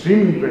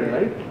extremely well,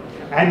 right?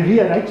 And we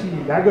are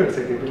actually laggards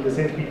at it, in the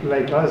sense people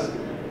like us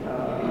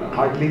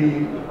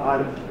hardly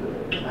are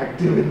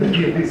active in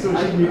the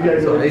social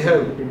media. So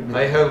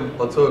I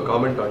have also a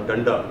comment on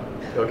Danda.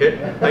 Okay,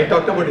 I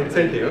talked about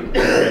incentive,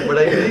 but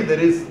I believe there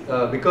is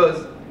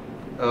because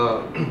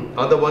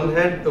on the one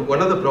hand,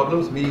 one of the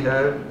problems we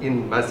have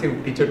in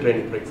massive teacher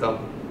training, for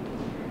example,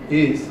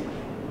 is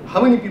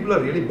how many people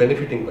are really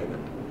benefiting by that,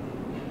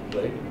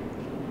 right?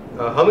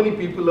 How many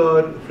people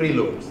are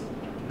freeloaders?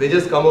 They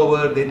just come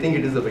over, they think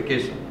it is a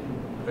vacation,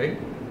 right?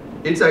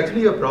 It's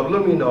actually a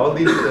problem in all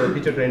these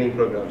teacher training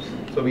programs.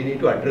 So we need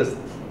to address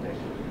this.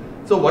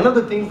 So one of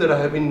the things that I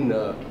have been,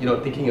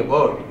 thinking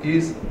about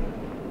is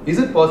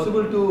it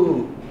possible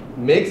to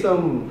make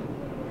some,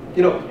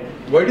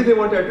 why do they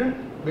want to attend?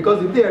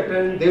 Because if they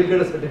attend, they will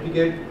get a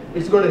certificate,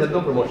 it's going to help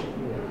them promotion.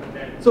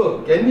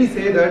 So can we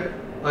say that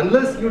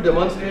unless you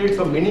demonstrate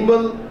some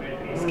minimal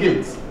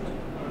skills,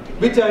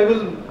 which I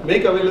will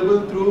make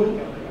available through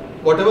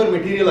whatever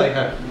material I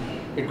have,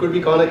 it could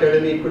be Khan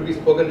Academy, it could be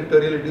spoken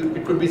tutorial,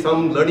 it could be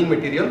some learning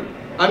material,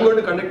 I'm going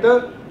to conduct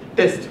a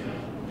test.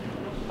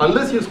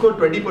 Unless you score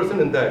 20%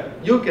 in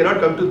that, you cannot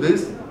come to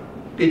this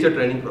teacher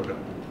training program.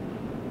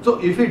 So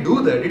if we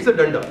do that, it's a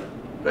danda,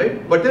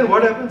 right? But then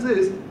what happens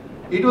is,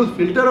 it will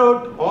filter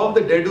out all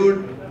the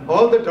deadwood,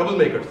 all the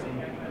troublemakers.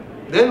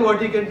 Then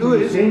what you can do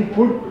is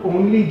put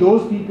only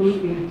those people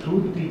in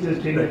through the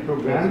teachers training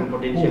program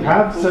who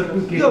have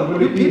certain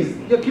capabilities.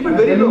 Keep it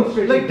very low,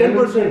 like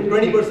 10%,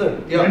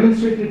 20%.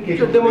 Demonstrated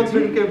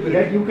capability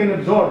that you can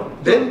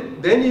absorb.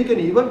 Then you can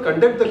even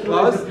conduct the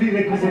class.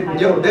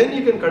 Then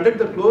you can conduct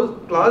the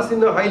class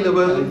in a high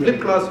level,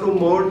 flip classroom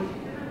mode.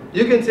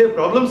 You can say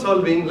problem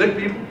solving. Let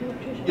people.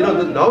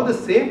 now the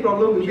same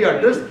problem will be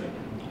addressed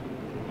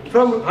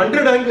from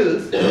 100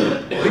 angles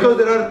because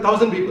there are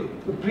 1,000 people.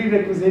 The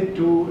prerequisite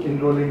to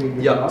enrolling in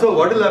the class. So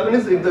what will happen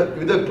is if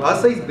the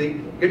class size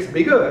gets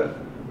bigger,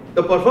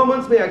 the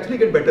performance may actually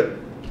get better.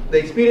 The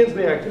experience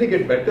may actually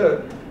get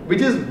better,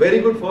 which is very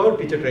good for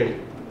teacher training.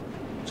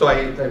 So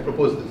I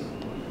propose this.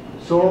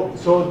 So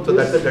that's the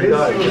this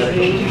delta. you're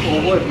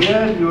saying over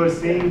here, you are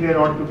saying there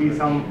ought to be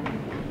some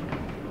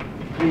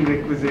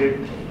prerequisite,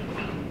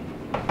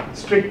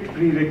 strict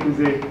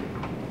prerequisite.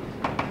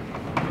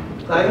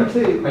 I would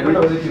say, I don't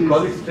know whether you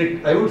call it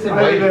strict, I would say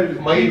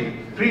my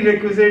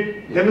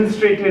prerequisite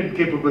demonstrated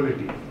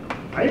capability,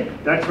 right?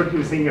 That's what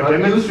you're saying,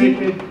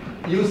 demonstrated.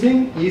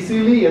 Using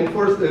easily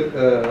enforced,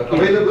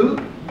 available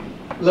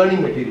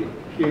learning material.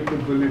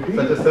 Capability.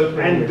 Such as self-learning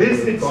And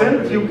this material,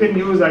 itself, you can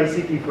use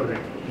ICT for it.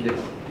 Yes.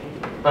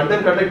 And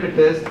then conduct a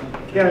test.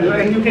 Yeah,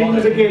 and you can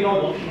use again,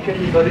 or you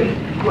can Sorry?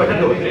 To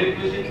attend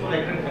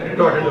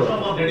the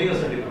workshop.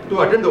 To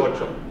attend the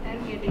workshop.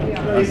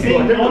 He's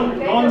saying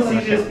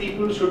non-serious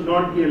people should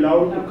not be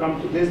allowed to come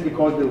to this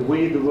because the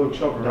way the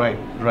workshop is done.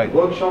 Right.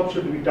 Workshop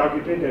should be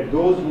targeted at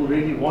those who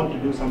really want to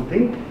do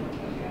something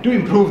to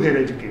improve their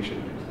education.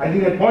 I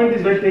think that point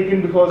is well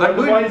taken because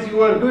otherwise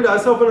you are do it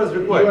as often as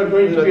required. You are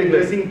going to be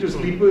addressing to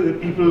people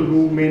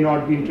who may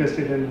not be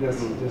interested in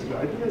this.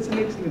 I think that's an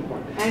excellent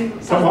point.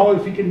 And somehow,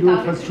 if we can do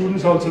it for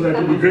students also, that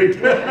would be great. Is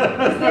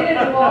there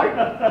a reward?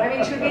 I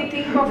mean, should we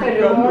think of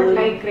a reward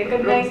like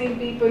recognizing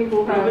people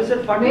who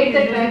have made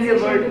the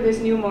transition to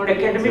this new model?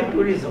 Academic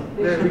tourism.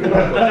 As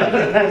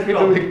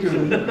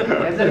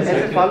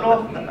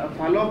a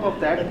follow-up of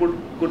that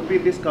could be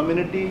this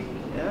community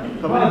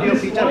of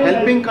teachers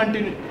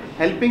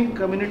helping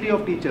community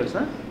of teachers,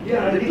 huh?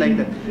 Yeah, is it like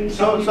that?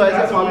 So as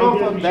a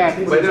follow-up of that,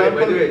 for By the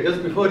example, way,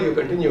 just before you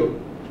continue,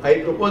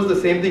 I proposed the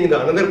same thing in the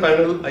another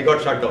panel. I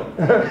got shut down.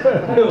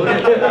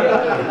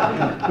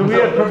 So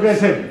we are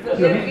progressive.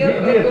 We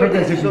are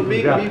progressive. So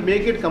we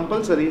make it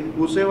compulsory.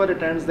 Whosoever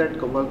attends that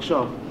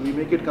workshop, we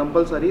make it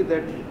compulsory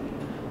that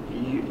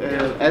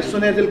as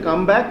soon as they'll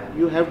come back,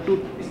 you have to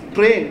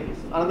train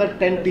another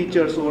 10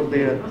 teachers over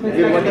there.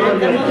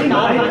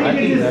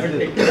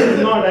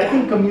 I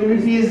think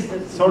communities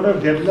sort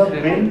of develop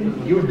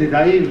when you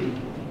derive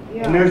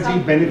energy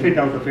benefit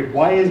out of it.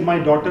 Why is my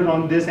daughter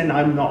on this and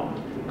I'm not?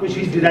 Because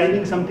she's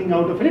deriving something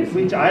out of it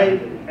which I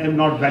am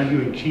not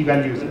valuing. She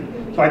values it.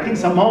 So I think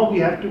somehow we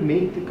have to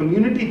make the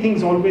community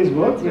things always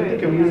work when the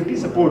community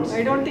supports.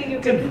 I don't think you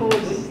can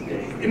force.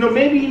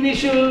 Maybe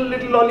initial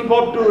little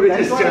lollipop to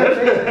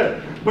register.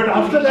 But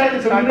after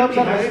that, the community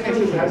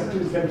has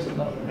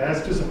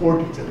to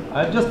support each other.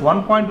 I have just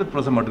one point with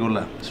Professor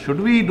Madgula.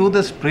 Should we do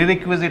this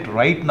prerequisite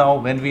right now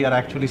when we are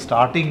actually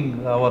starting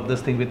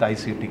this thing with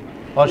ICT?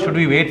 Or should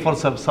we wait for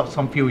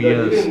some few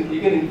years? You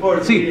can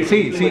enforce. See,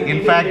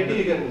 in fact...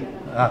 You can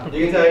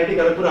say IIT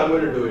Kharagpur, I'm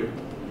going to do it.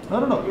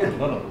 No,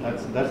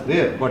 that's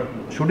there. But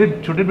should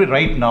it be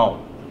right now?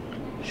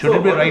 Should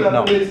it be right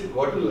now?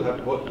 What will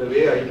happen, the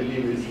way I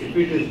believe is, if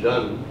it is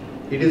done,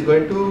 it is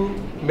going to,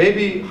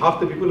 maybe half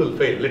the people will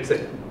fail, let's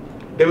say.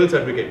 Devil's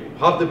advocate,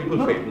 half the people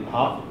fail.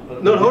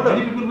 No, hold on.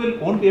 Many people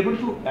won't be able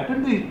to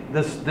attend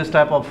this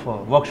type of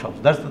workshops.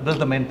 That's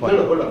the main point.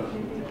 No, hold on.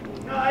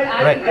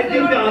 I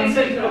think the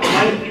answer to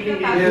my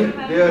feeling is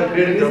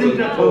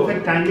isn't a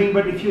perfect timing,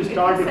 but if you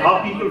start with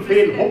how people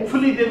fail,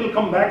 hopefully they will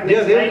come back next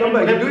time. They will come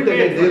back. You do it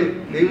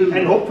again. They will.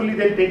 And hopefully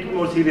they'll take it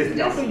more seriously.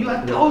 After you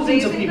have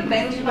thousands of people. You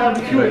have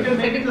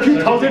benchmark.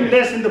 few thousand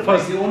less in the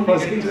first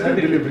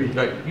delivery.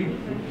 Right.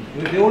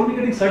 They won't be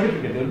getting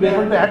certificate. They will be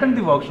able to attend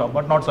the workshop,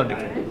 but not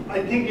certificate.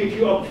 I think if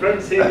you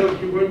upfront say, look,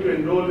 you're going to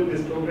enroll in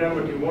this program,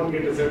 but you won't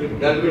get a certificate.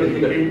 That will be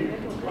difficult.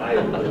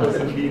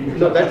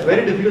 No, that's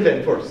very difficult to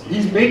enforce.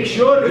 He's make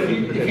sure if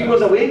he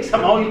was awake,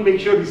 somehow he'll make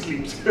sure he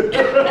sleeps. He's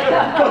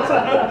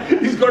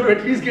got to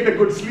at least get a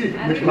good sleep.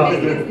 And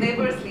his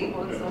neighbors sleep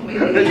also,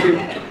 maybe.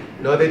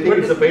 No, they think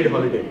it's a paid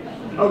holiday.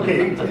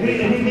 Okay.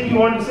 Anything you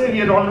want to say?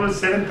 We are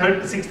almost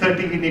 7:30,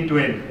 6:30. We need to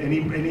end.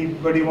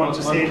 Anybody wants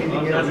to say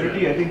anything else?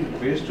 I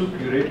think ways to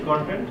curate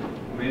content,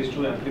 ways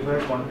to amplify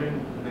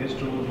content, ways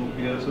to do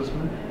peer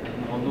assessment.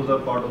 All those are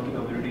part of the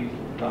community.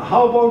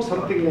 How about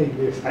something like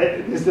this?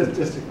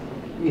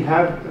 We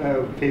have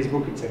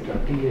Facebook, etc.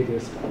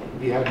 Teenagers.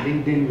 We have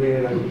LinkedIn,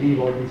 where I believe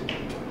all these.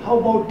 How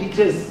about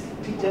teachers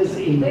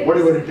in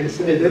whatever it is?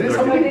 There is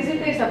something. But isn't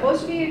there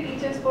supposed to be a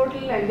teachers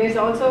portal, and there's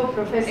also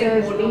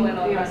professors link,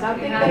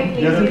 something like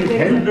Doesn't it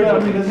help?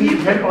 Doesn't it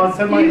help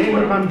answer my name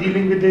if I'm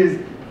dealing with this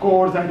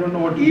course, I don't know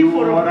what to do,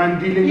 or I'm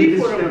dealing with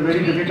this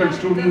very difficult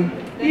student?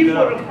 It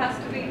has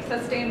to be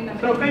sustained.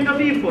 So kind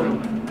of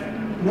e-forum.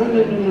 No.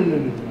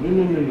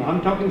 I'm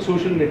talking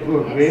social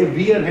network where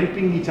we are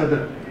helping each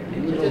other.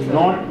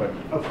 Not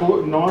a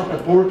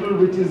portal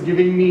which is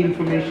giving me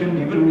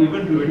information to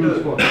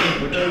use for.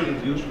 Twitter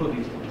is used for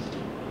these things,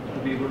 to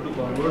be able to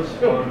converse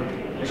or.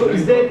 So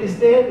is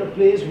there a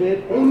place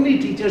where only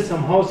teachers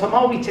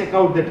somehow we check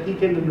out that he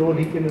can enroll,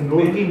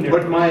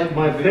 but my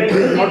friend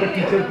is not a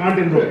teacher, can't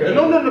enroll.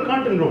 No,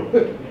 can't enroll.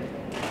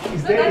 No,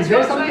 that's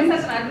your choice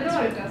as an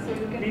administrator, so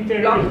you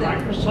can block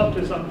them. Microsoft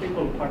is something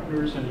called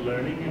Partners in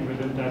Learning, and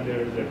within that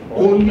there is a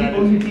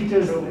Only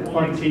teachers.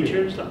 Only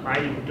teachers. I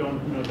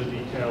don't know the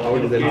details. How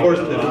it is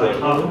enforced?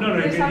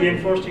 No, the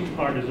enforcing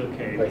part is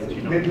okay. Right. But,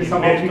 you know, There's based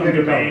some on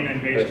obligated domain time.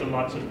 and based on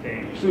lots of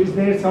things. So is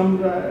there some,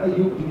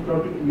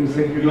 you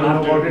said you don't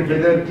know about it,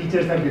 whether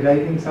teachers are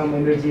deriving some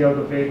energy out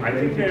of it? I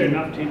think there are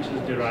enough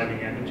teachers deriving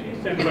energies,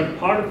 but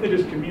part of it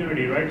is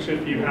community, right? So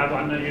if you have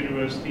Anna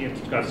University,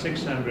 it's got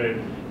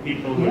 600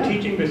 people who are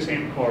teaching the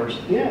same course,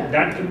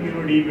 that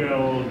community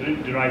will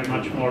derive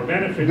much more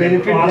benefit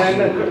than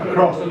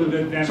across.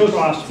 So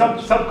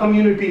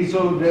sub-communities,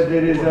 so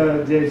there is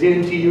a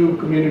JNTU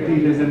community,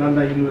 there is an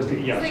Anna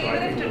University. So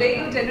even if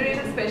today you generate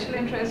a special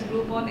interest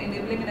group on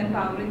enabling and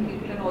empowering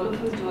people and all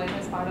of us join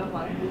as part of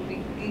one group,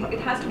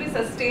 it has to be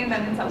sustained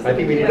and in some I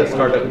think we need a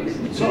startup.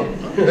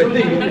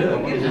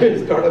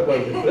 Startup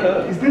on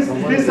this. Is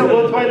this a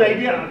worthwhile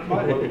idea?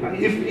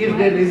 If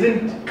there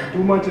isn't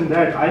too much in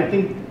that, I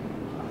think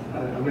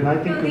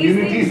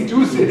communities do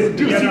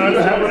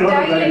have a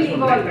lot of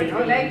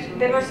evolved, like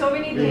there were so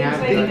many things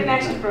like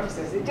international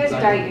professors. It just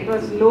died. It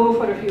was low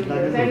for a few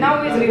years, and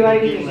now it's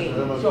reviving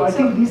again. So I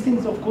think these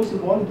things, of course,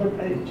 evolve, but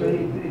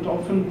it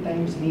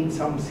oftentimes needs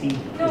some seed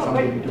for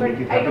somebody to make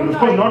it happen. Of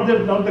course, not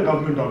the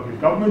government office.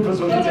 Government for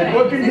social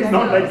networking is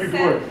not likely to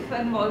work.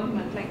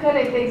 Self-involvement, like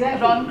correct,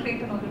 exactly. Ron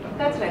Creighton all the time.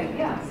 That's right.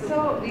 Yeah.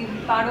 So we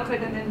part of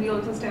it, and then we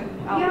also step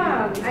out.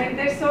 Yeah, and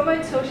there's so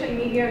much social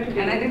media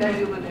today. And I didn't know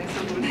you were there,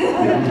 so good.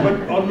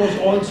 But almost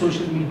all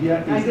social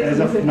media is, as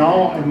of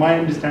now, my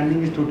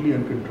understanding is totally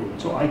uncontrolled.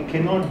 So I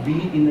cannot be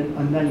in an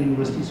Anna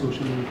University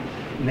social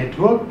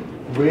network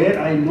where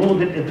I know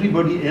that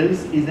everybody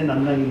else is an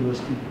Anna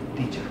University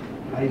teacher.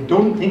 I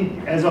don't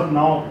think, as of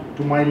now,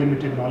 to my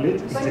limited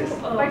knowledge, but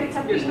it's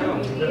something you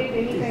create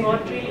any It's kind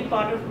not of really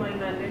part of my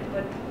mandate,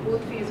 but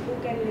both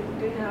Facebook and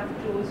LinkedIn have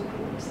closed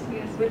groups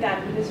with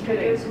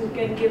administrators who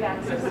can give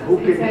access. Who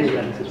can give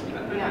access?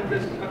 Yeah.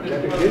 There's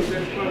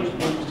closed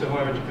groups to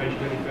higher education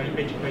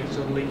anyway, educators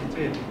on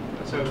LinkedIn.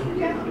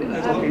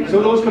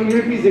 So those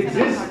communities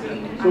exist.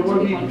 So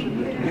what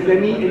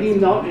any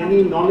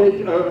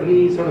knowledge,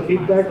 any sort of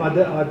feedback?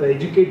 Are the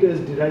educators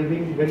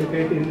deriving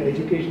benefit in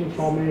education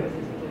from it?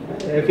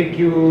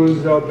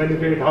 FAQs or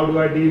benefit? How do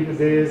I deal with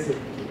this?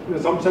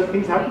 Some such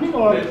things happening,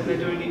 or they're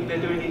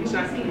doing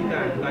exactly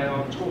that. They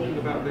are talking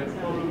about their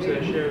problems.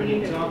 They're sharing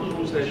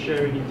examples. They're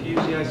sharing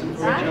enthusiasm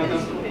for each other.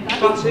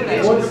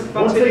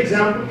 What's the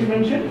example you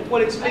mentioned?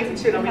 Well, it's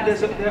LinkedIn. I mean,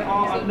 there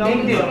are a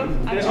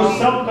number. So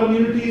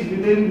sub-communities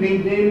within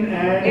LinkedIn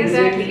and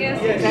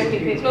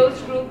exactly.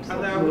 Closed groups.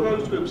 And there are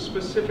closed groups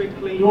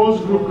specifically.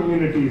 Closed group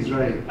communities,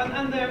 right?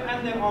 And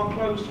there are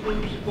closed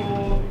groups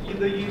for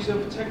the use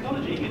of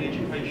technology in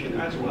education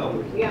as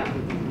well. Yeah.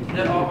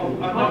 There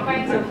are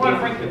quite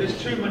frankly,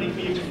 there's too many for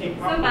you to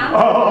keep up.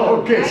 Oh,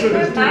 okay. So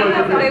there's too much.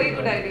 That's a very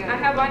good idea. I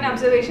have one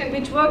observation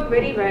which worked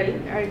very well.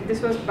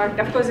 But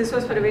of course, this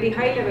was for a very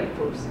high level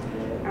course.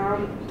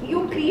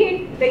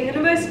 The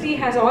university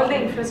has all the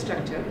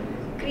infrastructure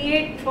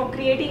for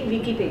creating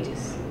wiki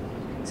pages.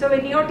 So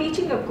when you're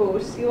teaching a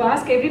course, you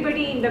ask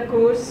everybody in the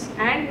course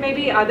and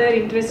maybe other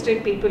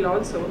interested people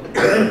also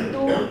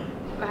to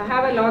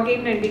have a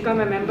login and become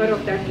a member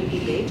of that wiki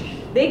page.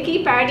 They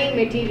keep adding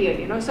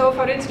material, So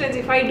for instance,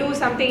 if I do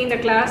something in the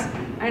class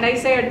and I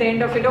say at the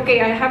end of it,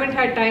 okay, I haven't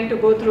had time to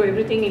go through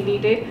everything in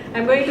detail,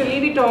 I'm going to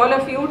leave it to all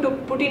of you to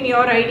put in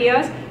your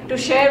ideas to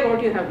share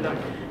what you have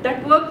learned.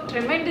 That worked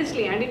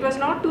tremendously, and it was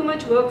not too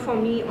much work for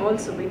me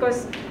also,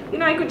 because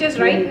I could just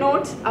write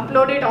notes,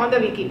 upload it on the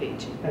wiki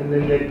page. And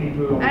then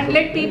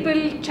let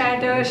people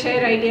chatter,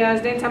 share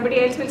ideas. Then somebody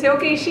else will say,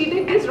 okay, she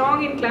did this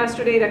wrong in class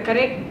today, the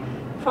correct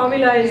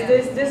formula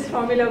is this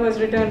formula was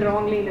written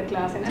wrongly in the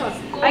class, and so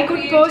on. I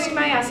could post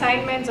my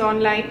assignments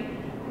online,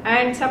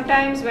 and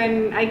sometimes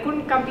when I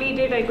couldn't complete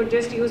it, I could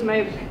just use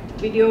my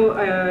video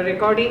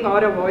recording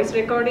or a voice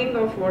recording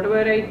of whatever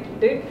I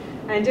did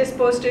and just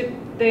post it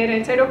there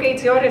and said, okay,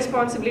 it's your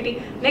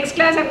responsibility. Next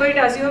class I'm going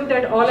to assume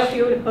that all of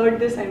you heard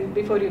this and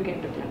before you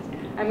came to class.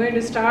 I'm going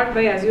to start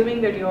by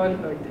assuming that you all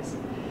heard this.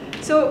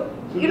 So,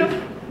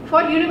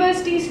 for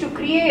universities to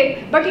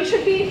create, but it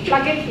should be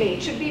plug and play,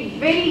 it should be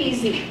very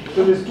easy.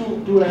 So there's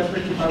two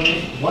aspects of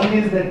it. One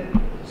is that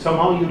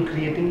somehow you're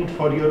creating it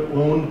for your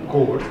own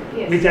course,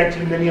 which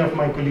actually many of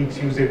my colleagues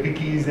use,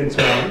 wikis and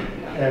so on,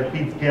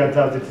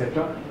 piazzas,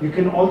 etc. You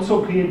can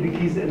also create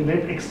wikis and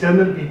let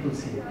external people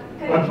see it.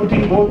 I'm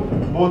putting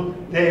both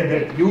there,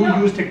 that you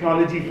use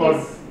technology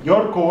for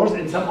your course,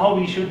 and somehow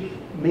we should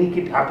make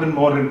it happen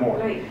more and more.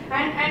 Right.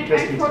 And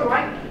for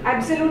one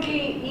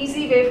absolutely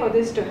easy way for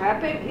this to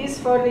happen is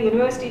for the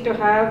university to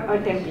have a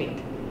template,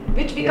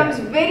 which becomes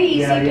very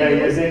easy to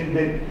use.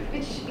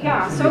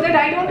 So that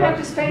I don't have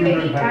to spend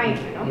any time,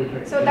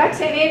 Right. So that's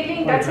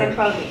enabling, that's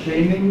empowering.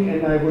 Training,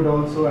 and I would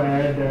also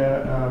add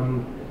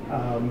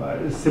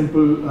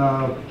simple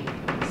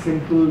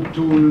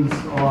tools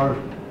or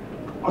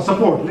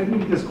support. Let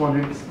me just call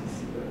it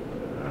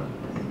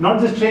not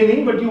just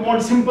training, but you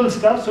want simple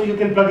stuff so you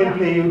can plug and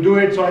play. You do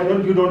it so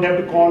you don't have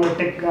to call a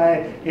tech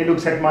guy. He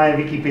looks at my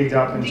wiki page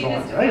up and so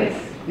on, right?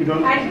 You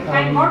don't.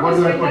 And what was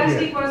do I put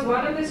fantastic here? was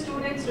one of the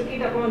students took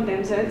it upon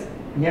themselves.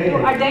 Yeah, to,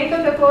 yeah. at the end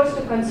of the course,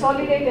 to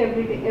consolidate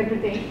everything,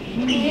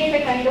 create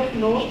a kind of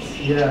notes,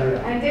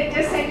 and then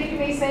just send it to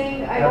me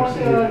saying, I want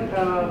your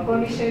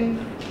permission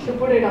to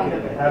put it on the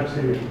web.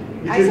 Absolutely.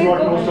 This is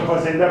what most of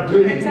us end up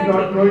doing. Exactly.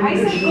 Not knowing I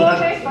this. said go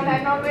ahead, but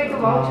I'm not going to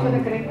vouch for the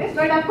correctness.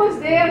 But of course,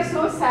 they are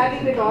so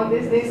savvy with all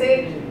this. They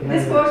say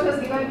this course was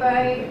given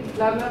by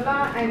blah blah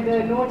blah, and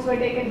the notes were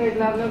taken by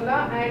blah blah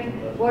blah, and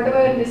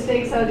whatever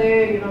mistakes are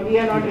there, we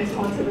are not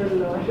responsible.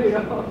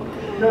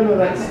 No,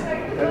 that's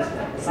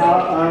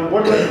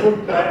what was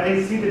good.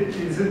 I see that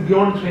this is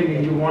beyond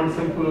training. You want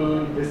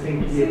simple this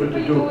thing to be able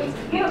to do.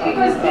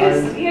 Because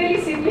this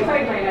really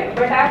simplified my life.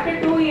 But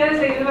after 2 years,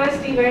 the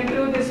university went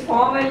through this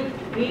formal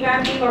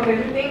revamping of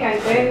everything,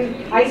 and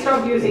then I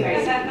stopped using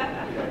it.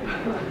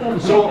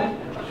 So,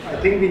 I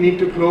think we need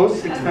to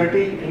close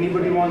 6:30.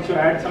 Anybody wants to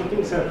add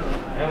something, sir?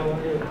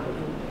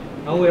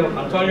 Now we have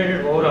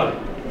consolidated overall,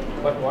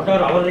 but what are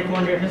our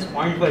recommendations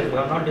point wise? We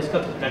have not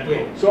discussed it that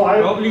way. So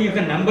probably you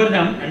can number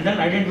them and then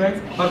identify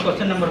for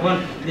question number 1,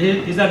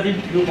 these are the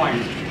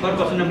viewpoints. For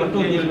question number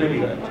 2, these may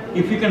be.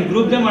 If you can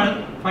group them,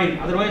 fine.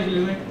 Otherwise,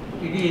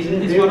 it is in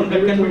this forum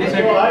that can be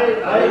decided.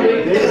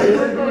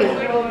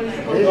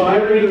 I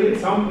will give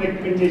some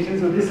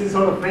recommendations. So this is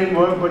sort of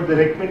framework, but the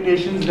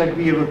recommendations that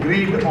we have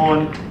agreed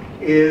on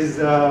is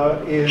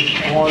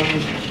on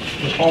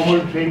the formal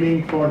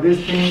training for this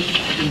thing,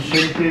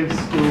 incentives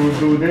to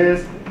do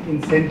this,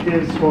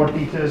 incentives for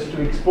teachers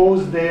to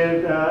expose their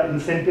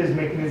incentives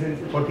mechanisms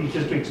for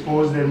teachers to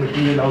expose their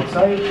material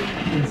outside,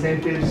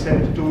 incentives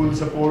and tools,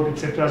 support,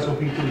 etc. so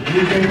people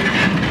use it.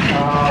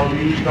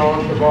 We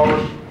talked about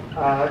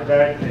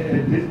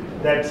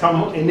that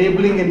some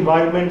enabling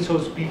environment so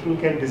people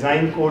can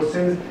design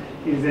courses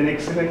is an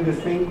excellent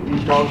thing. We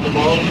talked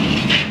about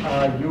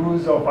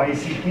use of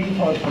ICT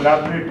for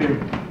collaborative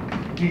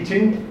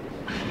teaching,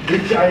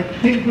 which I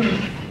think will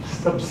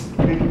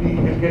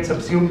get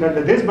subsumed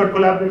under this, but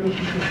collaborative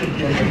teaching should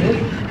be under this.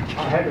 I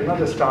had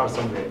another star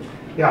somewhere.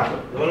 Yeah.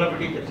 Role of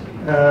teachers.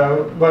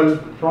 Well,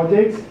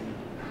 projects.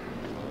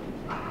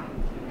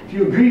 If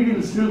you agree,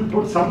 we'll still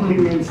put something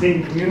in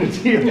saying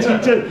community of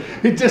teachers.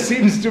 It just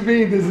seems to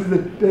me this is the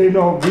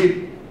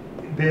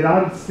there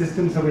are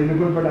systems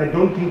available, but I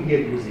don't think we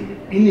are using it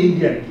in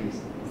India at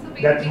least.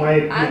 That's my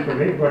take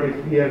on it. But if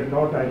we are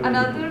not, I don't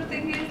Another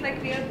thing is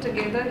like we are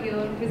together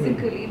here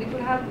physically. We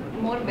could have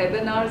more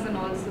webinars and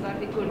all so that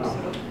we could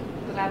sort of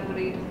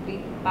collaborate and be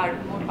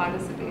more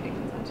participating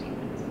in such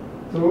events.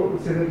 So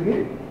say that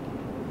again.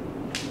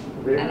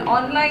 An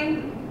online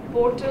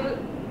portal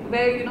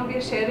where we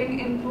are sharing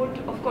input,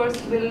 of course,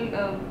 will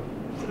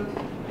sort of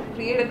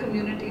create a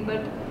community,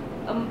 but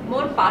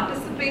more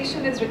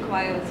participation is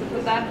required. So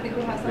for that, we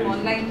could have some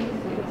online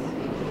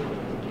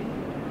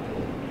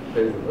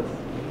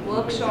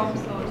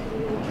workshops or.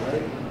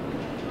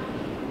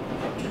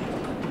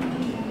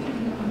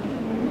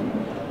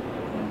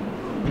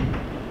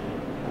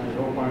 I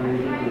hope I'm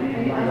able to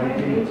read my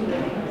writing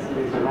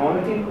later on.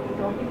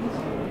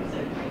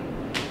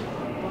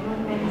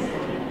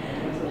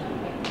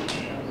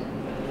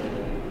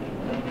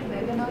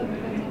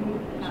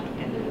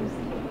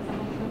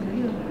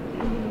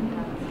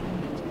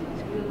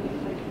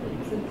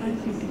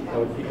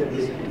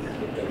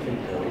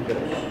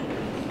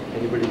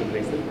 Anybody can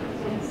raise them?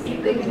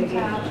 They can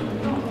have,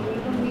 no,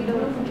 we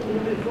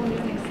don't need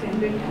an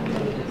extended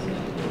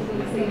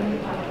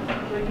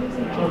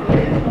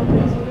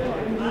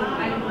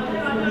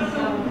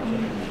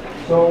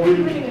So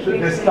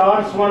the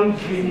stars one,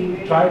 we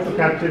try to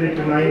capture it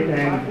tonight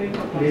and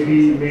maybe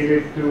made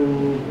it to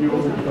view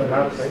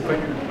perhaps.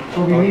 So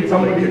we need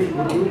somebody.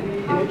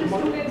 How the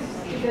students,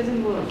 it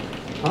doesn't work.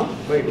 Huh?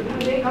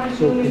 They can't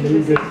So do can it you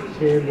with the just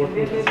share what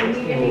in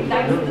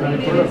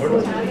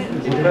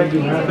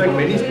fact,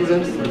 many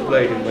students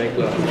replied in my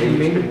class.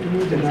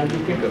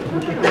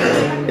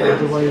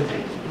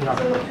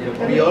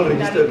 We all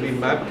registered, we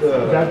mapped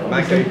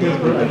back ID,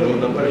 roll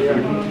number.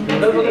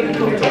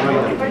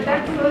 But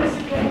that first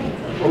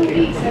 2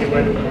 weeks, I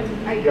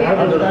gave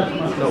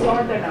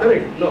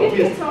Correct. No,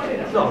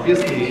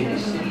 obviously,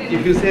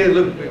 if you say,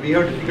 look, we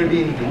have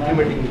difficulty in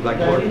implementing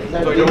Blackboard, so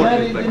I don't want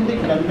to use is in the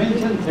Blackboard.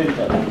 convention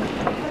center,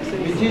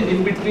 which is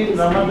in between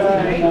Ramada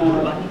and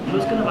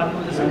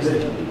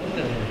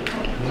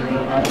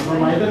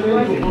from either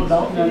way you go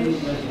down and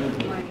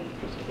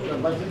the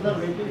bus is the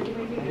waiting.